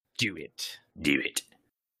Do it. Do it.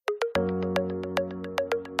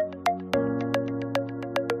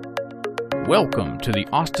 Welcome to the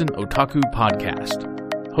Austin Otaku Podcast,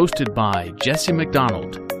 hosted by Jesse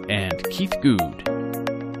McDonald and Keith Good.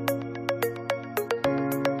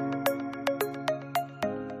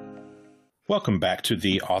 Welcome back to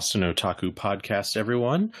the Austin Otaku Podcast,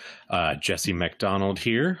 everyone. Jesse McDonald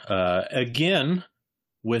here, again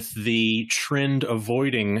with the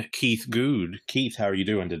trend-avoiding Keith Good. Keith, how are you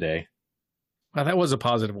doing today? Well, that was a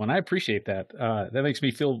positive one. I appreciate that. That makes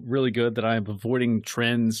me feel really good that I am avoiding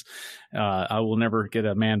trends. I will never get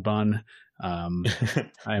a man bun. I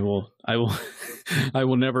will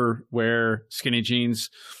never wear skinny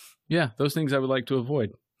jeans. Yeah, those things I would like to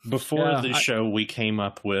avoid. Before the show, we came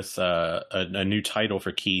up with a new title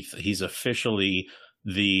for Keith. He's officially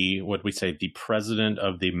the president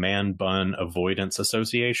of the Man Bun Avoidance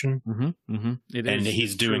Association. And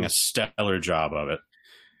he's doing a stellar job of it.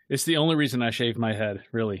 It's the only reason I shave my head,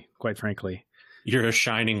 really, quite frankly. You're a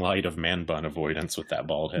shining light of man bun avoidance with that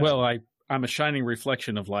bald head. Well, I'm a shining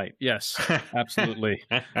reflection of light. Yes, absolutely.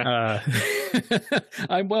 I'm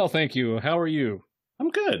well, thank you. How are you? I'm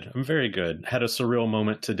good. I'm very good. Had a surreal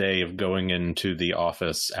moment today of going into the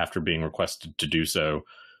office after being requested to do so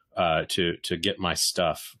to get my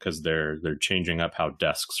stuff, because they're changing up how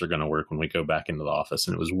desks are going to work when we go back into the office.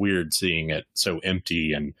 And it was weird seeing it so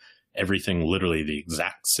empty and everything literally the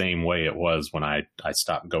exact same way it was when I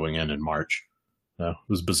stopped going in March. So it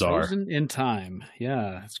was bizarre. Frozen in time.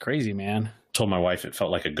 Yeah, it's crazy, man. Told my wife it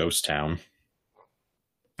felt like a ghost town.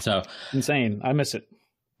 So insane. I miss it.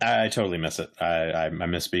 I totally miss it. I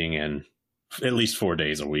miss being in at least 4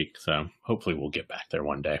 days a week. So hopefully we'll get back there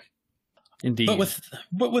one day. Indeed.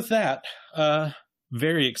 But with that,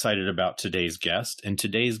 very excited about today's guest. And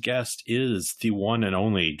today's guest is the one and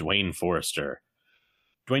only Duane Forrester.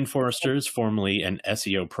 Duane Forrester is formerly an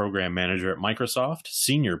SEO program manager at Microsoft,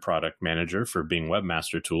 senior product manager for Bing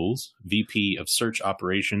Webmaster Tools, VP of search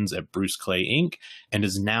operations at Bruce Clay Inc., and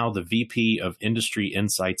is now the VP of industry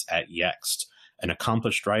insights at Yext. An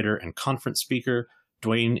accomplished writer and conference speaker,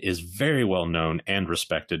 Duane is very well known and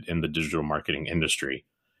respected in the digital marketing industry.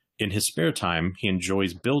 In his spare time, he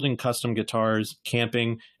enjoys building custom guitars,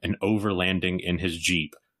 camping, and overlanding in his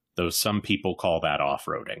Jeep, though some people call that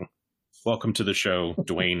off-roading. Welcome to the show,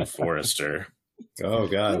 Duane Forrester. Oh,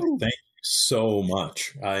 God. Thank you so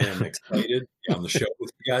much. I am excited to be on the show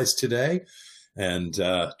with you guys today. And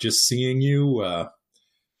just seeing you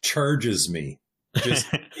charges me.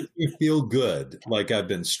 Just makes me feel good, like I've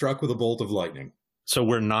been struck with a bolt of lightning. So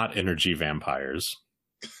we're not energy vampires?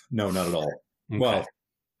 No, not at all. Okay. Well,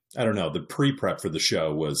 I don't know. The pre-prep for the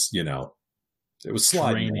show was, it was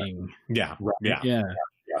sliding. Training. Yeah. Right. Yeah.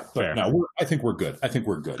 But no, I think we're good.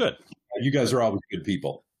 Good. You guys are always good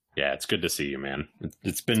people. Yeah, it's good to see you, man.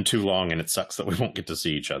 It's been too long, and it sucks that we won't get to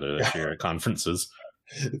see each other this year at conferences.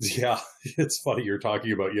 Yeah, it's funny. You're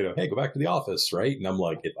talking about, hey, go back to the office, right? And I'm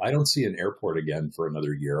like, if I don't see an airport again for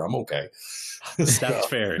another year, I'm okay. That's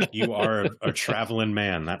fair. You are a traveling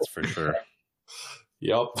man, that's for sure.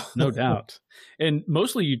 Yep. No doubt. And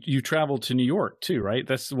mostly you travel to New York too, right?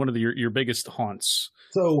 That's one of your biggest haunts.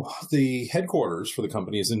 So the headquarters for the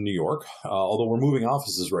company is in New York. Although we're moving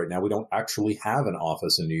offices right now, we don't actually have an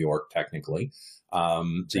office in New York, technically.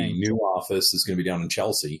 The new office is going to be down in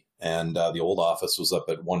Chelsea, and the old office was up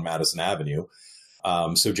at 1 Madison Avenue.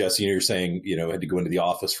 So Jesse, you're saying, had to go into the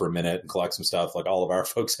office for a minute and collect some stuff. Like all of our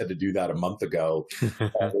folks had to do that a month ago.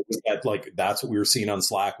 That's what we were seeing on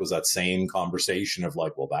Slack, was that same conversation of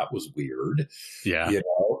like, well, that was weird. Yeah.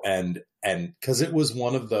 And because it was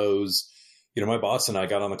one of those, my boss and I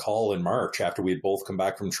got on the call in March after we had both come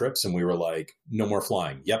back from trips, and we were like, no more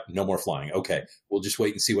flying. Yep. No more flying. Okay. We'll just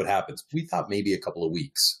wait and see what happens. We thought maybe a couple of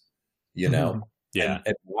weeks, Yeah.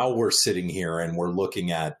 And now we're sitting here and we're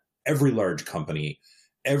looking at every large company,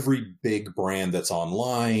 every big brand that's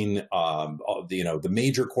online, the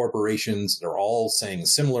major corporations, they're all saying a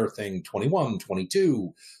similar thing, 21,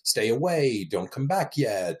 22, stay away, don't come back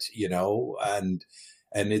yet, and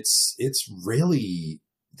it's really,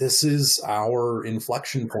 this is our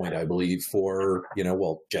inflection point, I believe, for,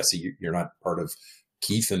 Jesse, you're not part of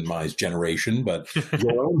Keith and my generation, but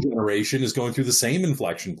your own generation is going through the same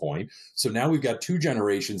inflection point. So now we've got two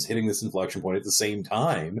generations hitting this inflection point at the same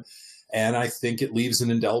time. And I think it leaves an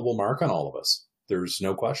indelible mark on all of us. There's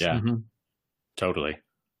no question. Yeah, Totally.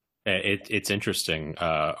 It's interesting.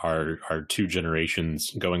 Our two generations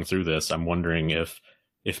going through this. I'm wondering if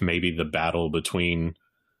maybe the battle between,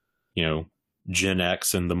 Gen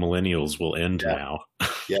X and the millennials will end now.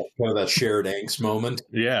 Yeah, kind of that shared angst moment.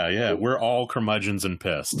 Yeah. We're all curmudgeons and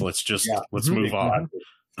pissed. Let's move on.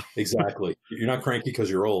 Exactly. You're not cranky because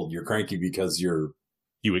you're old. You're cranky because you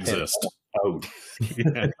exist. Out.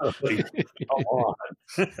 Like, come on.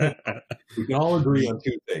 We can all agree on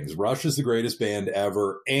two things. Rush is the greatest band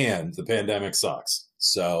ever, and the pandemic sucks.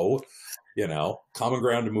 So, common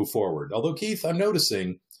ground to move forward. Although, Keith, I'm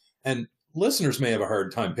noticing, and listeners may have a hard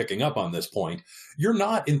time picking up on this point, you're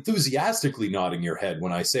not enthusiastically nodding your head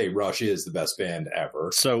when I say Rush is the best band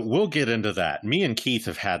ever. So we'll get into that. Me and Keith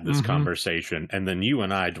have had this conversation, and then you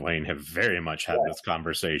and I, Duane, have very much had this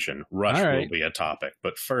conversation. Rush will be a topic.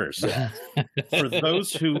 But first, for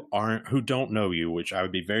those who don't know you, which I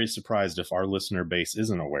would be very surprised if our listener base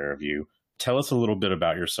isn't aware of you, tell us a little bit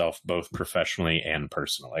about yourself, both professionally and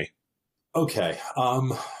personally. Okay.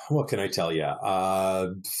 What can I tell you?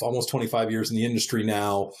 Almost 25 years in the industry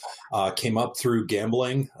now. Came up through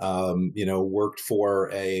gambling. Worked for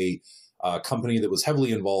a company that was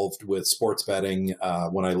heavily involved with sports betting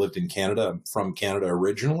when I lived in Canada. I'm from Canada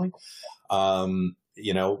originally.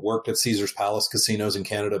 Worked at Caesars Palace casinos in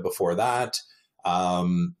Canada before that.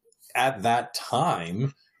 At that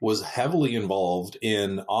time, was heavily involved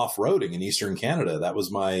in off-roading in Eastern Canada. That was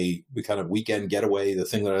my kind of weekend getaway, the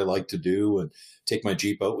thing that I like to do, and take my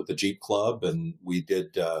Jeep out with the Jeep Club. And we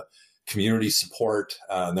did community support.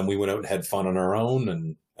 And then we went out and had fun on our own,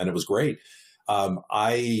 and it was great.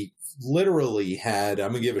 I literally had, I'm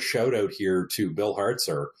going to give a shout out here to Bill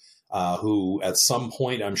Hartzer, who at some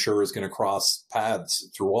point I'm sure is going to cross paths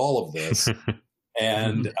through all of this.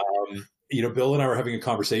 And, Bill and I were having a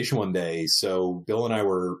conversation one day. So Bill and I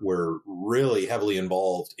were really heavily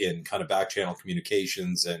involved in kind of back channel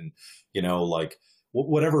communications and,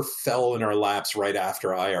 whatever fell in our laps right after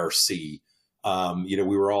IRC.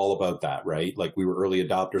 We were all about that, right? Like we were early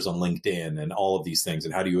adopters on LinkedIn and all of these things.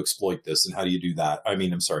 And how do you exploit this? And how do you do that?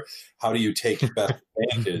 How do you take best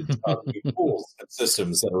advantage of the tools and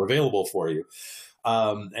systems that are available for you?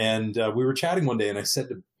 We were chatting one day and I said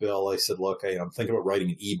to Bill, look, I'm thinking about writing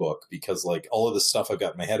an ebook because like all of the stuff I've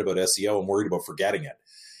got in my head about SEO, I'm worried about forgetting it.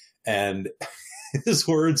 And his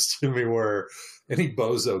words to me were, any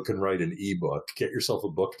bozo can write an ebook. Get yourself a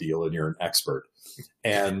book deal and you're an expert.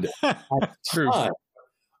 And at the time,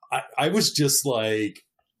 I was just like,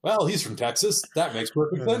 well, he's from Texas. That makes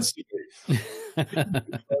perfect sense to me.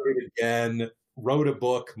 Again, wrote a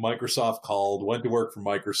book Microsoft called, went to work for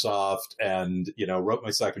Microsoft and, wrote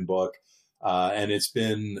my second book. And it's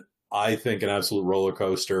been, I think, an absolute roller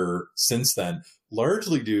coaster since then,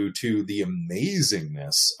 largely due to the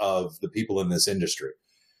amazingness of the people in this industry.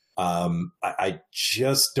 I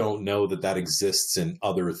just don't know that exists in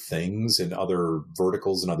other things, in other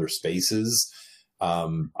verticals and other spaces.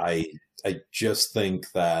 I just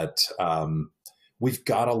think that we've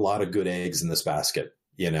got a lot of good eggs in this basket,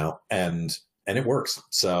 and it works.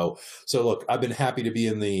 So look, I've been happy to be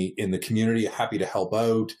in the community, happy to help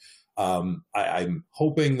out. I'm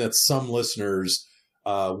hoping that some listeners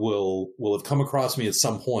will have come across me at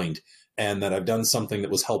some point and that I've done something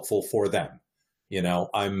that was helpful for them.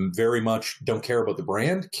 I'm very much don't care about the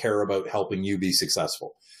brand, care about helping you be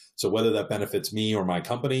successful. So whether that benefits me or my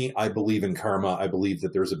company, I believe in karma. I believe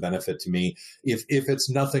that there's a benefit to me. If it's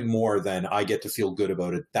nothing more than I get to feel good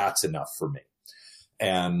about it, that's enough for me.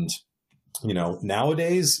 And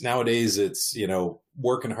nowadays it's,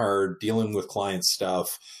 working hard, dealing with client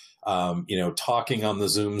stuff, talking on the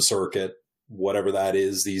Zoom circuit, whatever that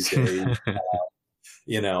is these days,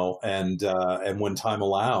 and when time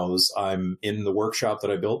allows, I'm in the workshop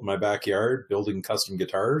that I built in my backyard, building custom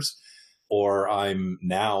guitars, or I'm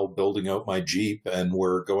now building out my Jeep and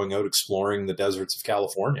we're going out exploring the deserts of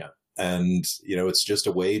California. And, it's just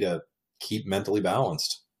a way to keep mentally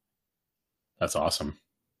balanced. That's awesome.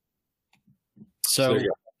 So and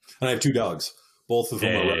I have two dogs. Both of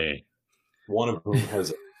them are red. One of whom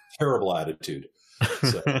has a terrible attitude.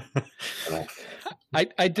 So,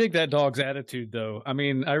 I dig that dog's attitude, though. I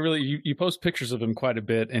mean, I really you post pictures of him quite a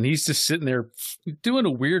bit, and he's just sitting there doing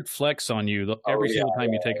a weird flex on you every single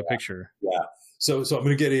time you take a picture. Yeah. So I'm going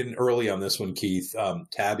to get in early on this one, Keith.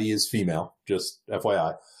 Tabby is female, just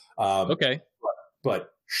FYI. Okay.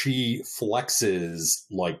 But she flexes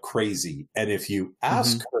like crazy, and if you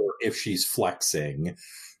ask her if she's flexing,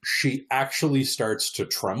 she actually starts to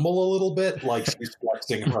tremble a little bit, like she's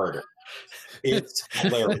flexing harder. It's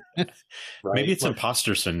hilarious. Right? Maybe it's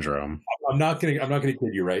imposter syndrome. I'm not gonna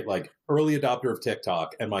kid you, right? Like early adopter of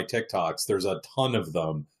TikTok and my TikToks, there's a ton of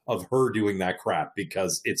them of her doing that crap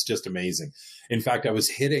because it's just amazing. In fact, I was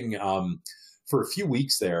hitting for a few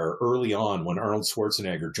weeks there early on when Arnold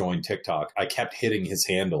Schwarzenegger joined TikTok. I kept hitting his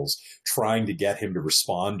handles, trying to get him to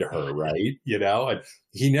respond to her, right? And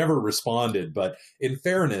he never responded. But in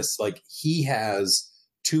fairness, like he has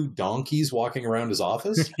two donkeys walking around his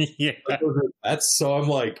office. Yeah. That's so I'm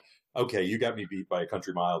like, okay, you got me beat by a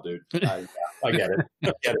country mile, dude. I get it.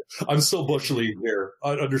 I get it. I'm still bush league here.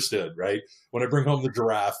 Understood, right? When I bring home the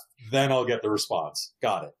giraffe, then I'll get the response.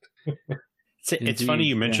 Got it. It's funny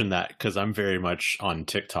you mentioned that, because I'm very much on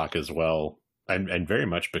TikTok as well, and very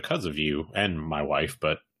much because of you and my wife.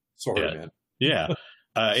 But sorry, man. Yeah,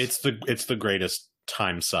 it's the greatest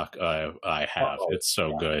time suck I have. It's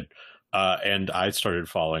so good. And I started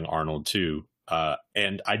following Arnold too.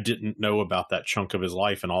 And I didn't know about that chunk of his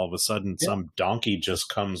life, and all of a sudden some donkey just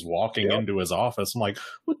comes walking into his office. I'm like,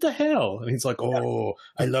 what the hell? And he's like, oh,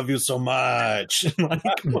 I love you so much. Like,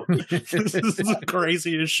 this is the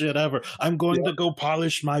craziest shit ever. I'm going to go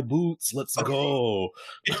polish my boots. Let's go.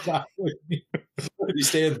 Exactly. He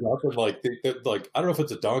stands up and like I don't know if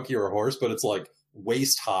it's a donkey or a horse, but it's like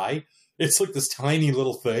waist high. It's like this tiny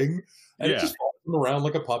little thing, and it just follows him around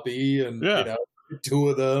like a puppy, and you know, two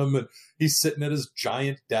of them, and he's sitting at his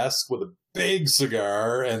giant desk with a big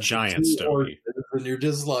cigar and giant stogie, and you're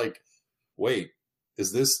just like, wait,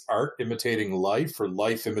 is this art imitating life or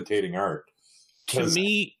life imitating art? To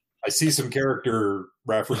me, I see some character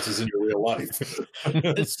references in your real life.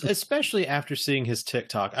 Especially after seeing his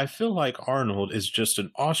TikTok, I feel like Arnold is just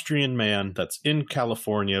an Austrian man that's in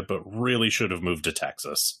California but really should have moved to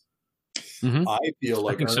Texas. Mm-hmm. I feel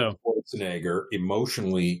like Arnold Schwarzenegger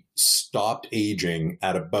emotionally stopped aging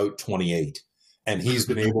at about 28, and he's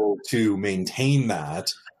been able to maintain that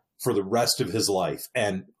for the rest of his life.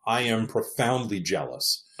 And I am profoundly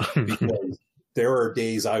jealous, because there are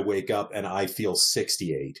days I wake up and I feel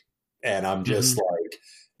 68, and I'm just like,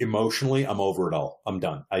 emotionally, I'm over it all. I'm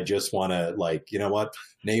done. I just want to, like, you know what?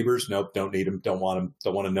 Neighbors, nope, don't need them, don't want them,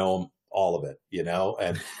 don't want to know them, all of it, you know?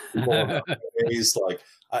 And days like,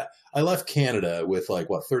 I left Canada with like,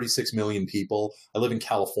 36 million people. I live in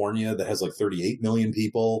California that has like 38 million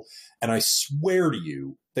people. And I swear to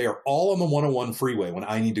you, they are all on the 101 freeway when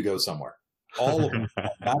I need to go somewhere. All of them.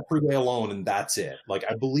 That freeway alone, and that's it. Like,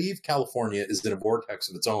 I believe California is in a vortex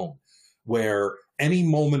of its own, where any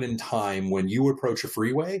moment in time when you approach a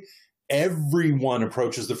freeway, everyone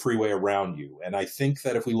approaches the freeway around you. And I think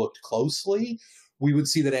that if we looked closely, we would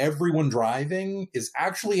see that everyone driving is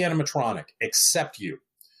actually animatronic, except you.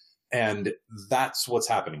 And that's what's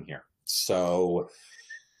happening here. So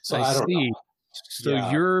I don't know. So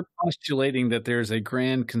you're postulating that there's a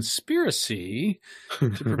grand conspiracy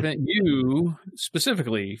to prevent you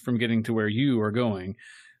specifically from getting to where you are going.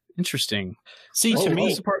 Interesting. See, to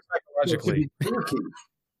me, psychologically,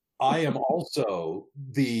 I am also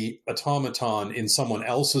the automaton in someone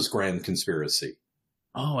else's grand conspiracy.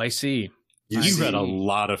 Oh, I see. You had a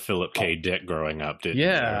lot of Philip K. Dick growing up, didn't you?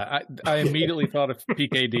 Yeah, I immediately thought of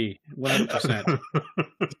PKD, 100%.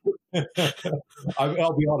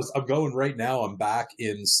 I'll be honest, I'm going right now. I'm back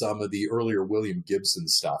in some of the earlier William Gibson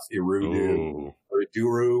stuff, Irudu,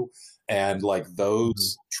 and like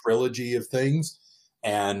those trilogy of things.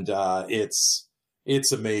 And it's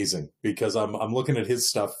amazing, because I'm looking at his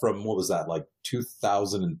stuff from, what was that, like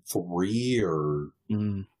 2003 or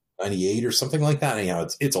 98 or something like that. Anyhow,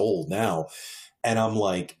 it's old now. And I'm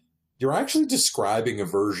like, you're actually describing a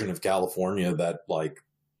version of California that like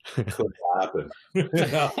could happen. You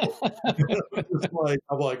know?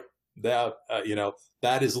 I'm like, that, you know,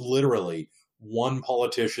 that is literally one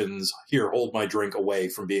politician's here, hold my drink away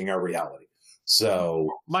from being our reality. So,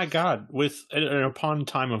 my God, upon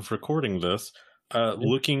time of recording this,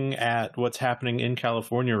 looking at what's happening in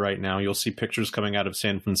California right now, you'll see pictures coming out of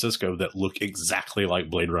San Francisco that look exactly like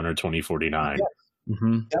Blade Runner 2049. Yes.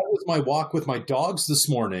 That was my walk with my dogs this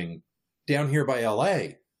morning down here by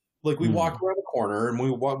LA. Like, we walk around the corner, and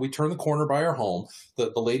we turn the corner by our home.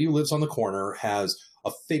 The lady who lives on the corner has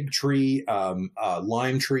a fig tree, a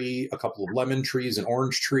lime tree, a couple of lemon trees, an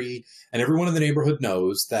orange tree, and everyone in the neighborhood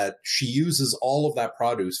knows that she uses all of that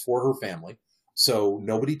produce for her family, so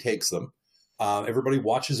nobody takes them. Everybody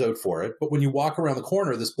watches out for it. But when you walk around the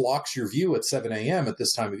corner, this blocks your view at 7 a.m. at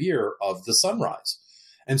this time of year of the sunrise.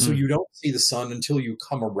 And so you don't see the sun until you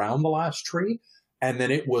come around the last tree. And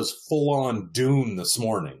then it was full on Dune this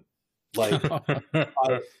morning. Like,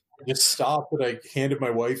 I just stopped and I handed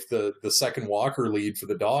my wife the second walker lead for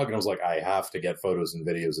the dog. And I was like, I have to get photos and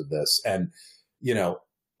videos of this. And, you know,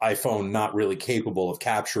 iPhone not really capable of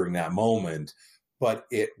capturing that moment, but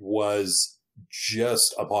it was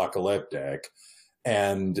just apocalyptic.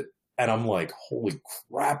 And I'm like, holy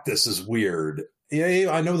crap, this is weird.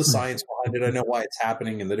 Yeah, I know the science behind it. I know why it's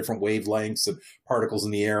happening and the different wavelengths and particles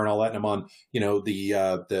in the air and all that. And I'm on, you know,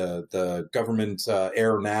 the government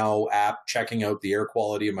Air Now app, checking out the air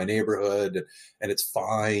quality in my neighborhood, and it's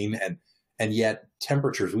fine. And yet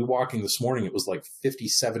temperatures, we were walking this morning, it was like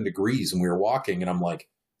 57 degrees and we were walking and I'm like,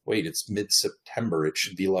 wait, it's mid-September. It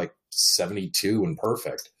should be like 72 and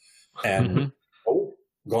perfect. And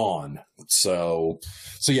gone. So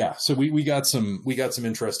yeah, so we got some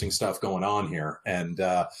interesting stuff going on here. And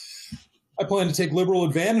I plan to take liberal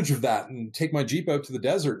advantage of that and take my Jeep out to the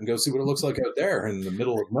desert and go see what it looks like out there in the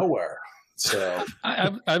middle of nowhere. So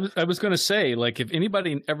I was going to say, like, if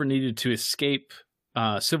anybody ever needed to escape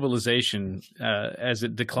civilization as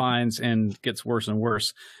it declines and gets worse and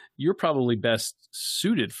worse, you're probably best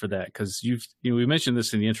suited for that, because we mentioned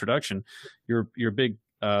this in the introduction. You're a big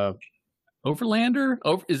overlander.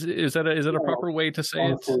 Is that a proper way to say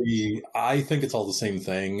honestly, it? I think it's all the same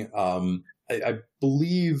thing. I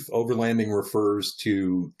believe overlanding refers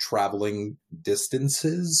to traveling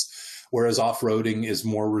distances, whereas off-roading is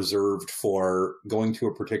more reserved for going to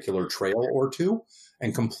a particular trail or two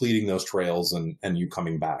and completing those trails and you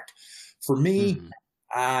coming back. For me,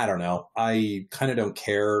 I don't know. I kind of don't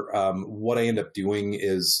care. What I end up doing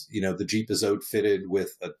is, the Jeep is outfitted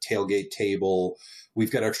with a tailgate table.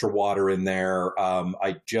 We've got extra water in there.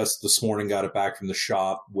 I just this morning got it back from the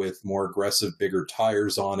shop with more aggressive, bigger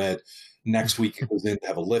tires on it. Next week it goes in to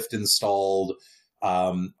have a lift installed.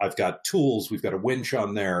 I've got tools. We've got a winch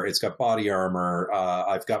on there. It's got body armor.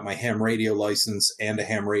 I've got my ham radio license and a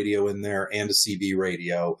ham radio in there and a CB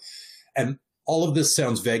radio. And all of this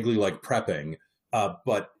sounds vaguely like prepping,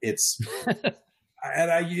 but it's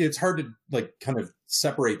it's hard to kind of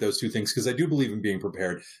separate those two things, because I do believe in being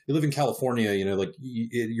prepared. You live in California,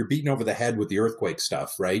 you're beaten over the head with the earthquake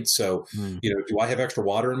stuff, right? So, do I have extra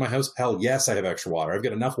water in my house? Hell yes, I have extra water. I've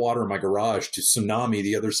got enough water in my garage to tsunami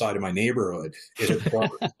the other side of my neighborhood.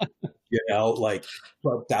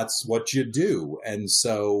 But that's what you do. And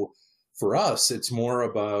so for us, it's more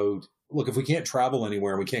about, look, if we can't travel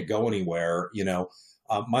anywhere and we can't go anywhere,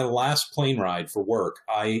 my last plane ride for work,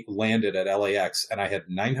 I landed at LAX and I had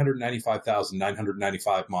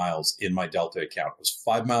 995,995 miles in my Delta account. It was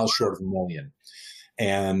 5 miles short of $1 million.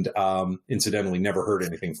 And incidentally, never heard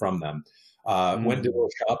anything from them. Went to go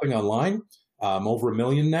shopping online, over $1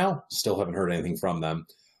 million now. Still haven't heard anything from them.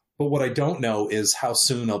 But what I don't know is how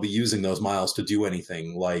soon I'll be using those miles to do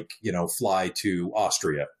anything like, fly to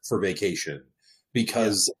Austria for vacation.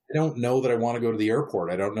 Because I don't know that I want to go to the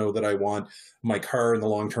airport. I don't know that I want my car in the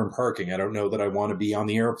long-term parking. I don't know that I want to be on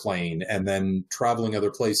the airplane and then traveling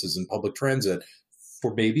other places in public transit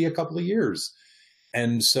for maybe a couple of years.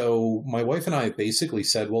 And so my wife and I basically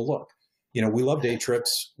said, well, look, we love day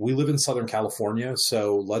trips. We live in Southern California.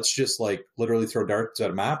 So let's just literally throw darts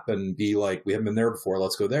at a map and be like, we haven't been there before.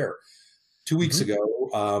 Let's go there. 2 weeks ago,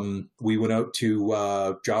 we went out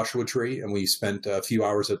to Joshua Tree and we spent a few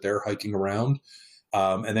hours out there hiking around,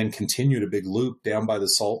 and then continued a big loop down by the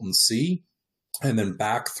Salton Sea and then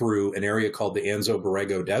back through an area called the Anzo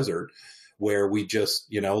Borrego Desert, where we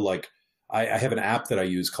just, I have an app that I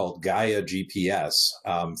use called Gaia GPS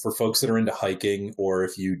for folks that are into hiking, or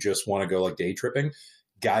if you just want to go day tripping.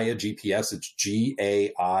 Gaia GPS, it's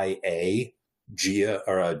GAIA,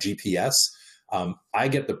 GPS. I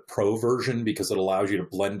get the pro version because it allows you to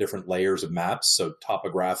blend different layers of maps. So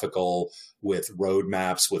topographical with road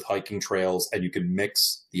maps, with hiking trails, and you can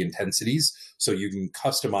mix the intensities. So you can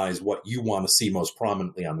customize what you want to see most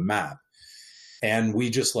prominently on the map. And we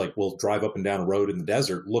just we'll drive up and down a road in the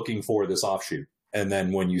desert looking for this offshoot. And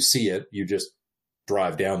then when you see it, you just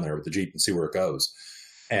drive down there with the Jeep and see where it goes.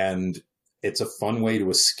 And it's a fun way to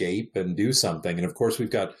escape and do something. And of course, we've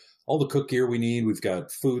got all the cook gear we need. We've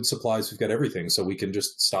got food supplies. We've got everything. So we can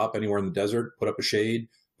just stop anywhere in the desert, put up a shade,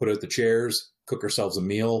 put out the chairs, cook ourselves a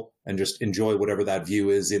meal, and just enjoy whatever that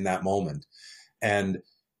view is in that moment. And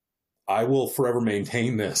I will forever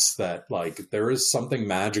maintain this, that there is something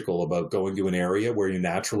magical about going to an area where you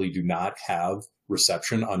naturally do not have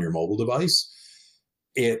reception on your mobile device.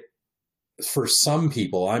 For some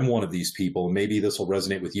people, I'm one of these people, and maybe this will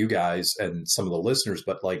resonate with you guys and some of the listeners,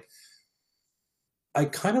 but I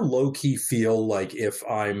kind of low-key feel like if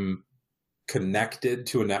I'm connected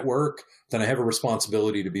to a network, then I have a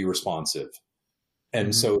responsibility to be responsive.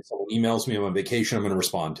 And so if someone emails me, I'm on vacation, I'm going to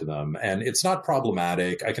respond to them. And it's not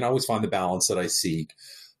problematic. I can always find the balance that I seek.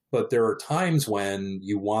 But there are times when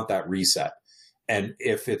you want that reset. And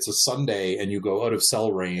if it's a Sunday and you go out of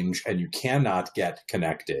cell range and you cannot get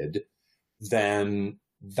connected, then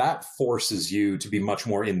that forces you to be much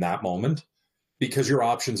more in that moment, because your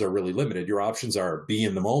options are really limited. Your options are be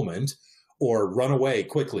in the moment or run away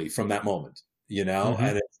quickly from that moment,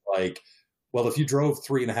 And it's well, if you drove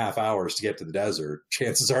 3.5 hours to get to the desert,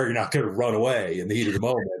 chances are you're not going to run away in the heat of the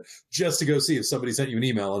moment just to go see if somebody sent you an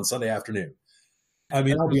email on Sunday afternoon. I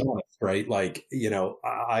mean, I'll be honest. right? Like,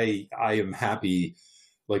 I am happy.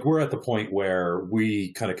 Like, we're at the point where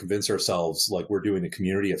we kind of convince ourselves like we're doing the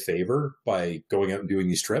community a favor by going out and doing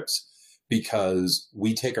these trips, because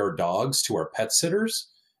we take our dogs to our pet sitters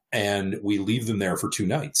and we leave them there for 2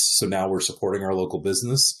 nights. So now we're supporting our local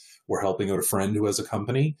business. We're helping out a friend who has a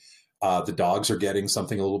company. The dogs are getting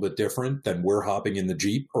something a little bit different. Then we're hopping in the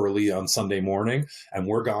Jeep early on Sunday morning, and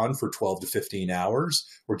we're gone for 12 to 15 hours.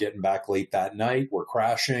 We're getting back late that night. We're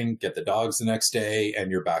crashing, get the dogs the next day, and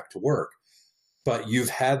you're back to work. But you've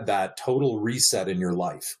had that total reset in your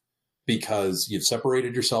life because you've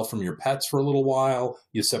separated yourself from your pets for a little while.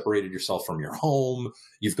 You've separated yourself from your home.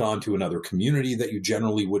 You've gone to another community that you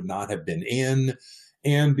generally would not have been in.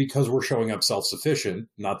 And because we're showing up self-sufficient,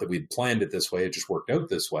 not that we'd planned it this way, it just worked out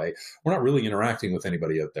this way, we're not really interacting with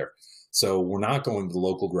anybody out there. So we're not going to the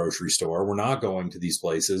local grocery store. We're not going to these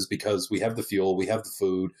places because we have the fuel, we have the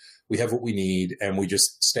food, we have what we need, and we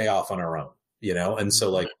just stay off on our own, And so,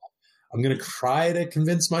 like, I'm going to try to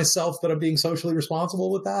convince myself that I'm being socially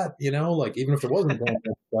responsible with that, like, even if there wasn't a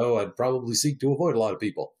pandemic, though, I'd probably seek to avoid a lot of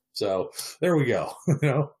people. So there we go,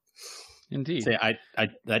 Indeed. See,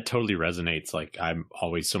 that totally resonates. Like, I'm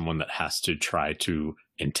always someone that has to try to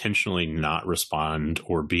intentionally not respond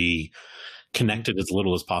or be connected as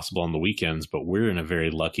little as possible on the weekends. But we're in a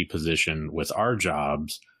very lucky position with our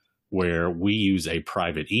jobs where we use a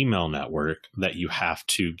private email network that you have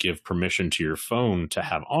to give permission to your phone to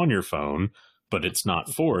have on your phone, but it's not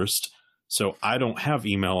forced. So I don't have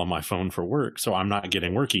email on my phone for work, so I'm not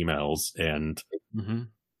getting work emails. And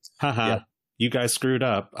you guys screwed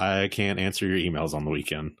up. I can't answer your emails on the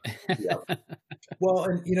weekend. Yeah. Well,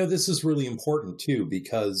 and, this is really important, too,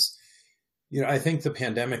 because, I think the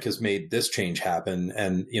pandemic has made this change happen.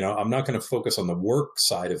 And, I'm not going to focus on the work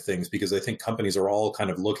side of things because I think companies are all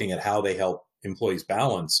kind of looking at how they help employees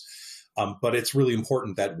balance. But it's really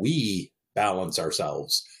important that we balance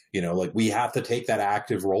ourselves. Like, we have to take that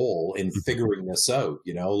active role in figuring this out.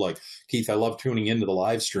 Like, Keith, I love tuning into the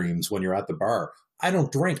live streams when you're at the bar. I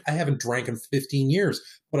don't drink. I haven't drank in 15 years,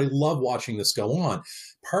 but I love watching this go on.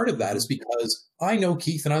 Part of that is because I know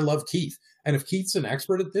Keith and I love Keith. And if Keith's an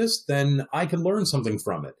expert at this, then I can learn something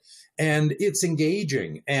from it. And it's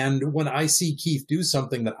engaging. And when I see Keith do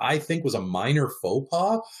something that I think was a minor faux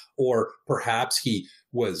pas, or perhaps he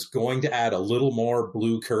was going to add a little more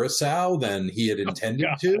blue curacao than he had intended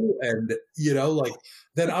to, and,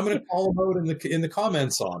 then I'm going to call him out in the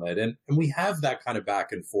comments on it. And we have that kind of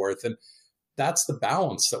back and forth. And that's the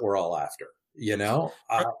balance that we're all after,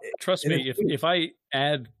 Trust me, if I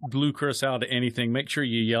add blue curacao to anything, make sure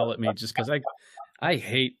you yell at me, just because I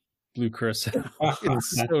hate blue curacao.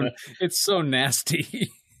 It's so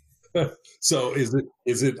nasty. So is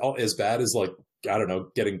it as bad as, like, I don't know,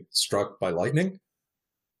 getting struck by lightning?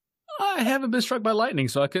 I haven't been struck by lightning,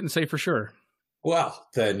 so I couldn't say for sure. Well,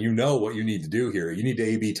 then you know what you need to do here. You need to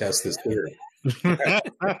A/B test this theory.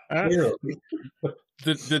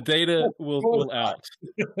 The data will out.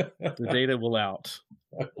 The data will out.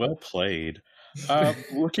 Well played.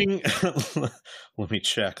 Looking, let me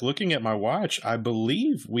check. Looking at my watch, I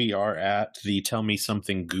believe we are at the Tell Me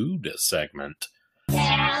Something Good segment.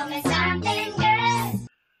 Tell me something good.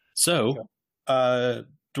 So,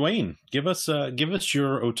 Duane, give us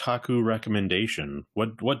your otaku recommendation.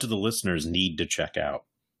 What do the listeners need to check out?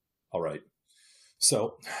 All right.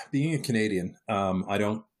 So, being a Canadian,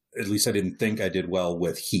 at least I didn't think I did well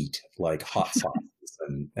with heat, like hot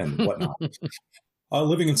sauces and whatnot.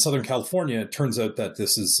 Living in Southern California, it turns out that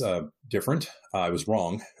this is different. I was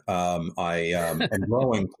wrong. I am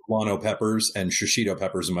growing poblano peppers and shishito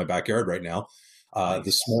peppers in my backyard right now.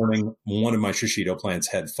 This morning, one of my shishito plants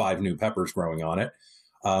had 5 new peppers growing on it.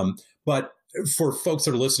 But for folks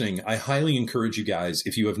that are listening, I highly encourage you guys,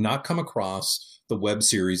 if you have not come across the web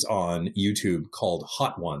series on YouTube called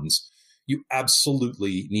Hot Ones, you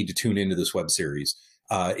absolutely need to tune into this web series.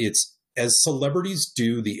 It's as celebrities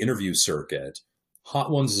do the interview circuit.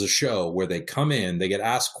 Hot Ones is a show where they come in, they get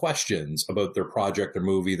asked questions about their project, their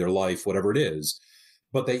movie, their life, whatever it is,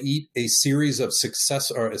 but they eat a series of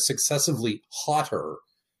successively hotter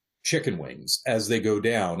chicken wings as they go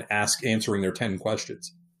down, answering their 10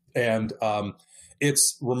 questions. And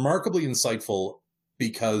it's remarkably insightful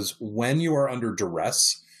because when you are under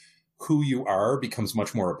duress, who you are becomes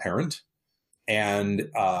much more apparent. And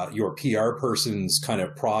your PR person's kind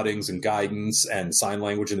of proddings and guidance and sign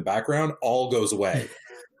language in the background all goes away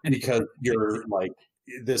because you're like,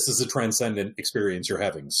 this is a transcendent experience you're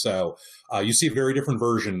having. So you see a very different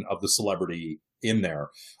version of the celebrity in there.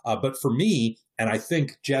 But for me, and I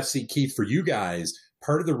think Jesse, Keith, for you guys,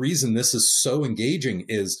 part of the reason this is so engaging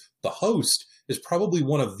is the host is probably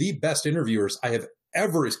one of the best interviewers I have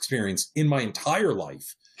ever experienced in my entire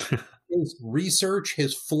life. His research,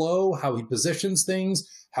 his flow, how he positions things,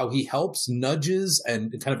 how he helps, nudges,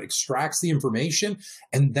 and kind of extracts the information.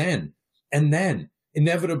 And then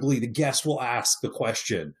inevitably the guest will ask the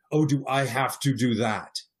question, oh, do I have to do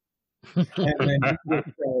that? And then he will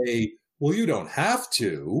say, well, you don't have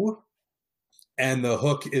to. And the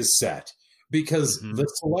hook is set. Because the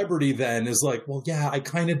celebrity then is like, well, yeah, I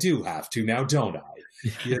kind of do have to now, don't I?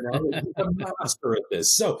 You know, I'm a master at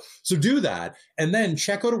this. So do that. And then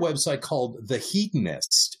check out a website called The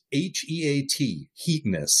Heatonist, Heat,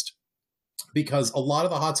 Heatonist, because a lot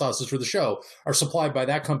of the hot sauces for the show are supplied by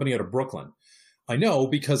that company out of Brooklyn. I know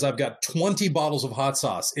because I've got 20 bottles of hot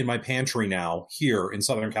sauce in my pantry now here in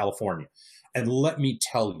Southern California. And let me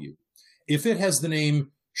tell you, if it has the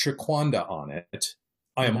name Shaquanda on it,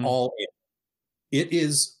 I am all in. It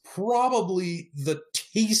is probably the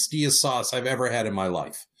tastiest sauce I've ever had in my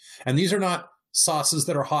life. And these are not sauces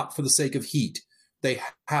that are hot for the sake of heat. They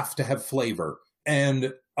have to have flavor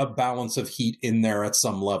and a balance of heat in there at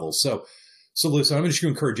some level. So listen, I'm just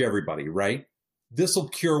going to encourage everybody, right? This will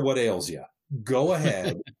cure what ails you. Go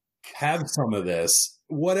ahead, have some of this,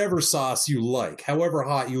 whatever sauce you like, however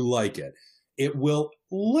hot you like it. It will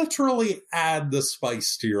literally add the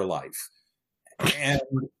spice to your life. And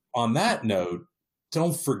on that note,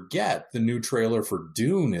 don't forget the new trailer for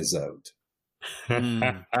Dune is out.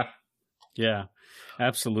 Yeah,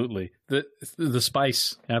 absolutely. The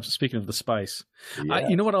spice. Speaking of the spice, Yeah.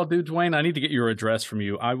 you know what I'll do, Duane? I need to get your address from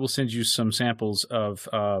you. I will send you some samples of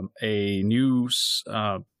a new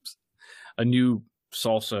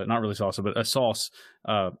salsa, not really salsa, but a sauce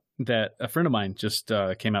that a friend of mine just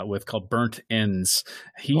came out with called Burnt Ends.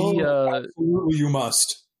 Absolutely, you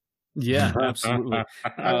must. Yeah, absolutely.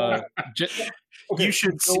 You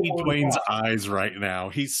should see Duane's eyes right now.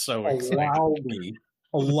 He's so excited.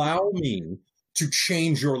 Allow me to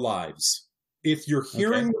change your lives. If you're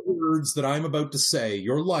hearing the words that I'm about to say,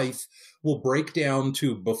 your life will break down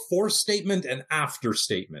to before statement and after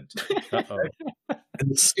statement. And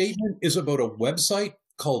the statement is about a website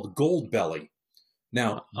called Goldbelly.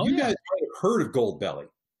 Now, guys might have heard of Goldbelly.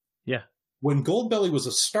 Yeah. When Goldbelly was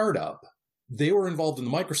a startup, they were involved in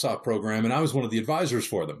the Microsoft program, and I was one of the advisors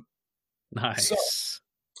for them. Nice. So,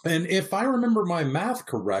 and if I remember my math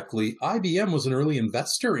correctly, IBM was an early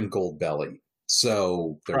investor in Goldbelly.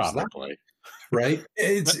 So there's that, right?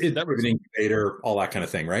 It's an incubator, all that kind of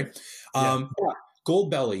thing, right? Yeah.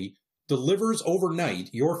 Goldbelly delivers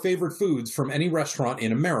overnight your favorite foods from any restaurant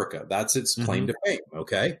in America. That's its claim to fame,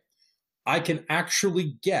 okay? I can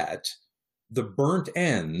actually get the burnt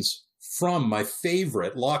ends from my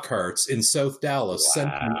favorite Lockhart's in South Dallas sent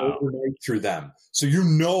me overnight through them. So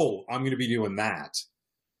I'm going to be doing that.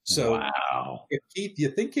 So if Keith, you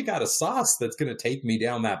think you got a sauce that's going to take me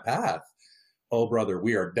down that path? Oh, brother,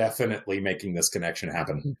 we are definitely making this connection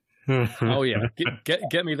happen. Oh yeah,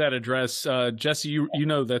 get me that address, Jesse. You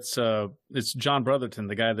know that's it's John Brotherton,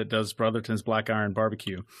 the guy that does Brotherton's Black Iron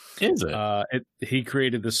Barbecue. Is it? He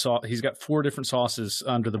created this sauce. He's got 4 different sauces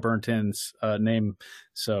under the Burnt Ends name.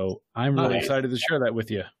 So I'm really excited to share that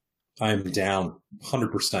with you. I'm down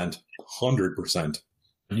 100%. 100%.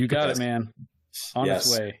 You got it, man. On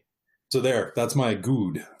its way. So that's my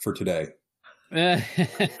good for today.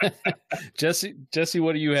 Jesse,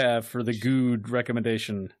 what do you have for the good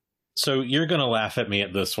recommendation? So you're going to laugh at me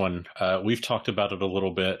at this one. We've talked about it a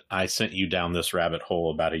little bit. I sent you down this rabbit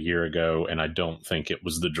hole about a year ago, and I don't think it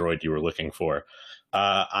was the droid you were looking for.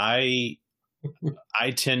 I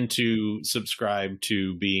tend to subscribe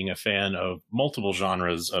to being a fan of multiple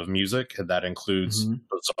genres of music. That includes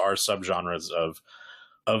bizarre subgenres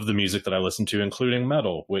of the music that I listen to, including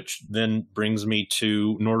metal, which then brings me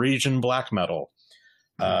to Norwegian black metal.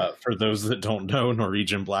 For those that don't know,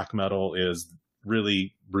 Norwegian black metal is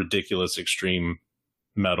really ridiculous extreme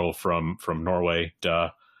metal from Norway,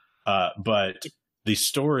 but the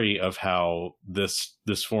story of how this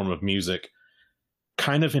form of music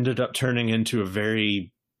kind of ended up turning into a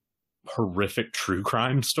very horrific true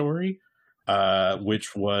crime story,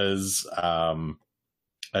 which was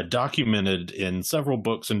documented in several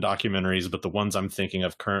books and documentaries, but the ones I'm thinking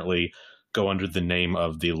of currently go under the name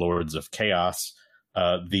of The Lords of Chaos.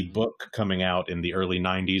 The book coming out in the early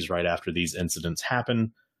 90s, right after these incidents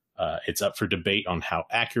happen. It's up for debate on how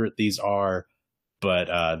accurate these are,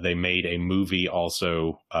 but they made a movie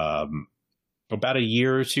also about a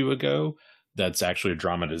year or two ago that's actually a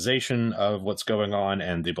dramatization of what's going on,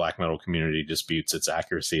 and the black metal community disputes its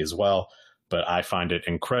accuracy as well. But I find it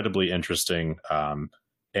incredibly interesting,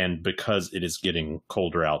 and because it is getting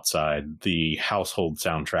colder outside, the household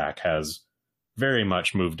soundtrack has very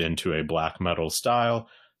much moved into a black metal style.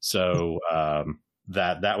 So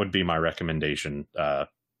that would be my recommendation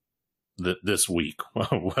this week.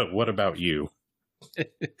 What about you?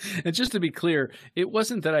 And just to be clear, it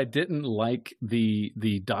wasn't that I didn't like the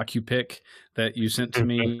docupic that you sent to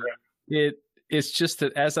me. It's just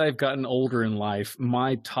that as I've gotten older in life,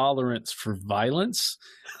 my tolerance for violence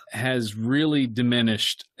has really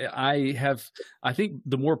diminished. I think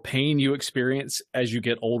the more pain you experience as you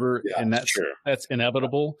get older, and that's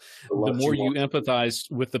inevitable, the more you empathize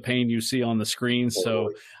with the pain you see on the screen.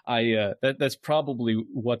 So that's probably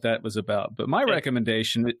what that was about. But my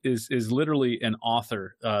recommendation is literally an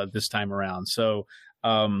author this time around. So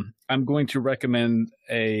I'm going to recommend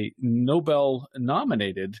a Nobel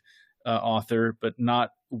nominated author, but not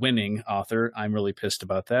winning author. I'm really pissed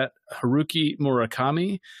about that. Haruki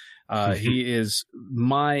Murakami. He is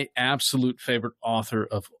my absolute favorite author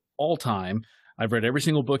of all time. I've read every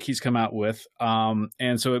single book he's come out with.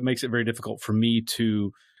 And so it makes it very difficult for me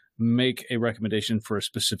to make a recommendation for a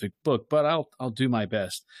specific book, but I'll do my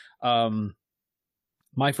best.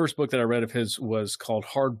 My first book that I read of his was called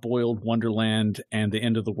Hard Boiled Wonderland and the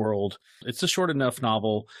End of the World. It's a short enough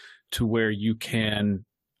novel to where you can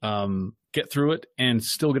get through it and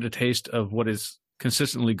still get a taste of what is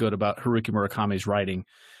consistently good about Haruki Murakami's writing.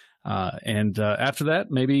 And after that,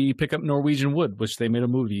 maybe pick up Norwegian Wood, which they made a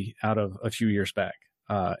movie out of a few years back,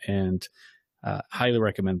 and highly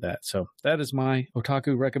recommend that. So that is my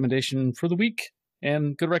otaku recommendation for the week,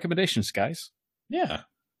 and good recommendations, guys. Yeah.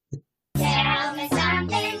 Tell me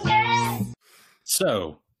something good.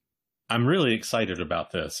 So I'm really excited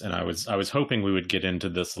about this, and I was hoping we would get into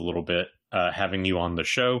this a little bit, having you on the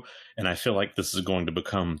show, and I feel like this is going to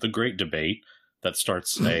become the great debate that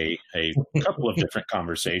starts a couple of different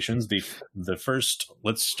conversations. The first,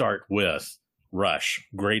 let's start with Rush,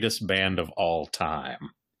 greatest band of all time.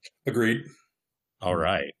 Agreed. All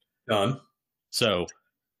right. Done. So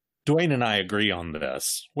Duane and I agree on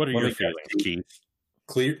this. What are your feelings, Keith?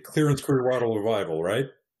 Clearance Clearwater Revival, right?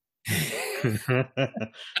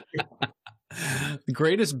 The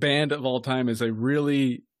greatest band of all time is a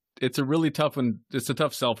really tough one. It's a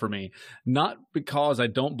tough sell for me. Not because I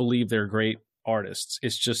don't believe they're great artists.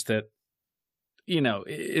 It's just that,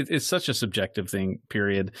 it's such a subjective thing,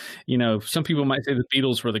 period. Some people might say the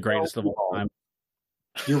Beatles were the greatest of all time.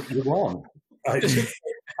 You're wrong.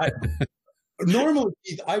 Normally,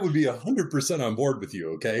 Keith, I would be 100% on board with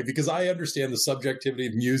you, okay? Because I understand the subjectivity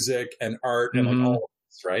of music and art and all of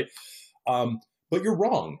this, right? But you're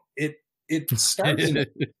wrong. It starts in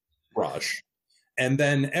Rush, and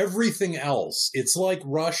then everything else. It's like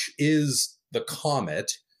Rush is the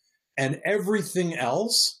comet, and everything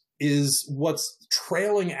else is what's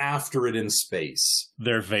trailing after it in space.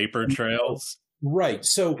 They're vapor trails. Right.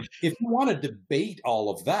 So if you want to debate all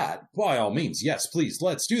of that, by all means, yes, please,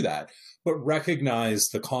 let's do that. But recognize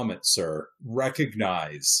the comet, sir.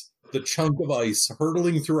 Recognize the chunk of ice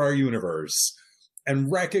hurtling through our universe,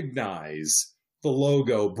 and recognize the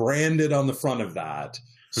logo branded on the front of that,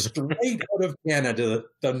 straight out of Canada,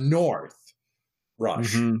 the North.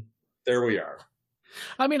 Rush. Mm-hmm. There we are.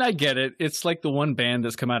 I mean, I get it. It's like the one band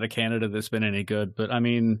that's come out of Canada that's been any good, but I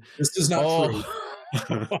mean, this is not true.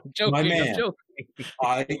 I'm joking, my man, I'm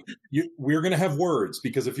joking. We're going to have words,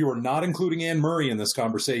 because if you are not including Anne Murray in this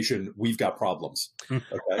conversation, we've got problems. Okay?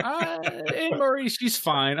 Anne Murray, she's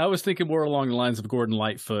fine. I was thinking more along the lines of Gordon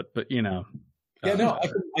Lightfoot, but Yeah, no,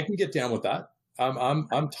 I can get down with that.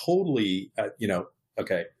 I'm totally,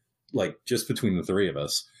 okay, like just between the three of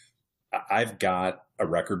us, I've got a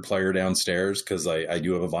record player downstairs because I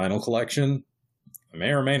do have a vinyl collection. I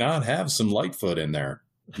may or may not have some Lightfoot in there.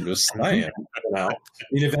 I'm just saying, I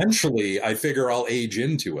mean, eventually I figure I'll age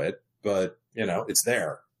into it, but it's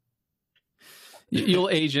there. You'll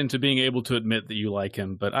age into being able to admit that you like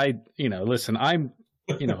him. But listen, I'm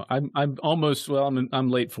almost, I'm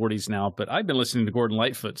late 40s now, but I've been listening to Gordon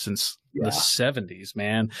Lightfoot since the 70s,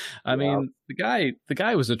 man. I mean, the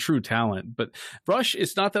guy was a true talent. But Rush,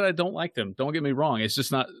 it's not that I don't like them. Don't get me wrong. It's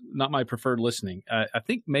just not my preferred listening. I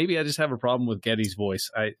think maybe I just have a problem with Geddy's voice.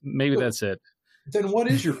 Maybe that's it. Then what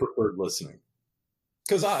is your preferred listening?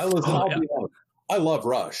 Because I'll be honest, I love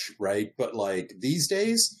Rush, right? But like these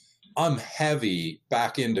days, I'm heavy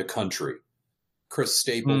back into country. Chris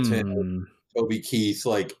Stapleton, Toby Keith,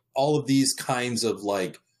 like all of these kinds of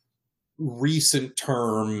like recent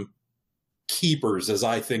term keepers, as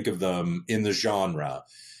I think of them in the genre.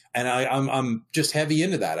 And I'm just heavy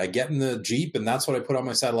into that. I get in the Jeep, and that's what I put on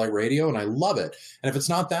my satellite radio, and I love it. And if it's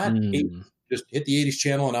not that, just hit the 80s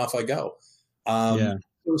channel and off I go.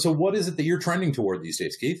 So what is it that you're trending toward these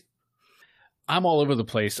days, Keith? I'm all over the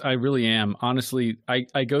place. I really am. Honestly,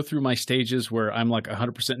 I go through my stages where I'm like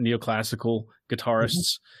 100% neoclassical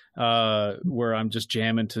guitarists, where I'm just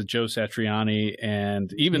jamming to Joe Satriani.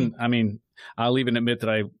 And even, I mean, I'll even admit that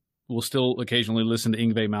I will still occasionally listen to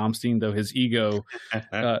Yngwie Malmsteen, though his ego,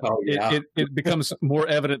 it becomes more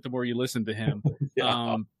evident the more you listen to him.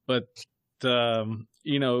 But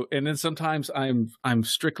you know, and then sometimes I'm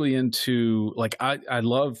strictly into, like, I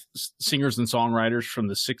love singers and songwriters from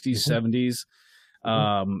the 60s, 70s.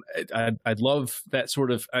 I'd love that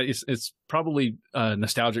sort of, it's probably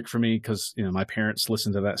nostalgic for me because, you know, my parents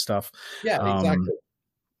listened to that stuff. Yeah, exactly.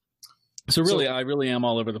 So really, I really am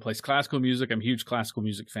all over the place. Classical music, I'm a huge classical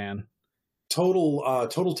music fan.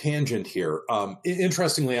 Total tangent here.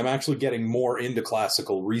 Interestingly, I'm actually getting more into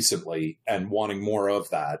classical recently and wanting more of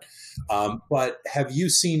that. But have you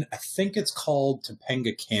seen, I think it's called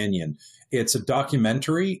Topanga Canyon. It's a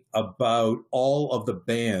documentary about all of the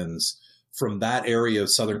bands from that area of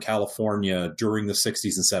Southern California during the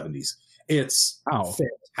 60s and 70s. It's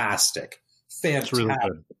fantastic. Fantastic really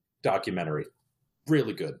documentary.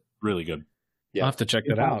 Really good. Really good. Yeah. I'll have to check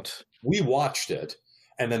that out. We watched it.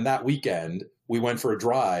 And then that weekend, we went for a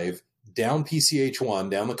drive down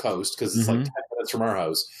PCH1, down the coast, because it's like 10 minutes from our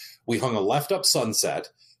house. We hung a left up Sunset.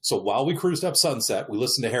 So while we cruised up Sunset, we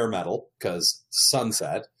listened to hair metal, because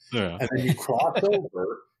Sunset. Yeah. And then you cross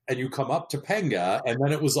over and you come up to Topanga, and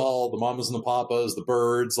then it was all the Mamas and the Papas, the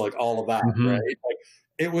Birds, like all of that, right? Like,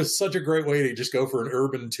 it was such a great way to just go for an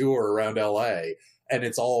urban tour around LA, and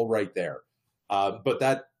it's all right there. But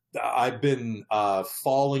that I've been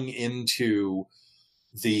falling into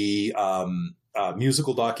the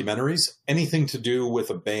musical documentaries, anything to do with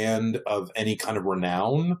a band of any kind of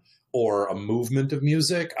renown or a movement of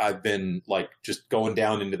music. I've been like just going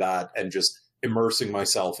down into that and just immersing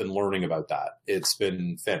myself and learning about that. It's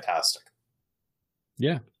been fantastic.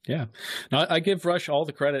 Yeah. Yeah. Now, I give Rush all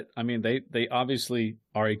the credit. I mean, they obviously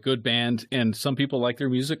are a good band, and some people like their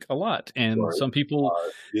music a lot. And some people,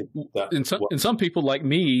 and some people like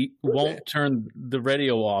me won't turn the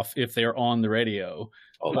radio off if they're on the radio.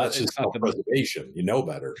 Oh, that's just self-preservation. You know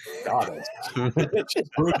better. Got it. It's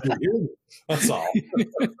just proves you're human. That's all.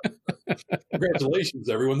 Congratulations,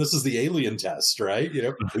 everyone. This is the alien test, right? You know,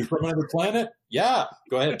 are you from another planet? Yeah.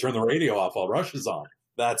 Go ahead and turn the radio off while Rush is on.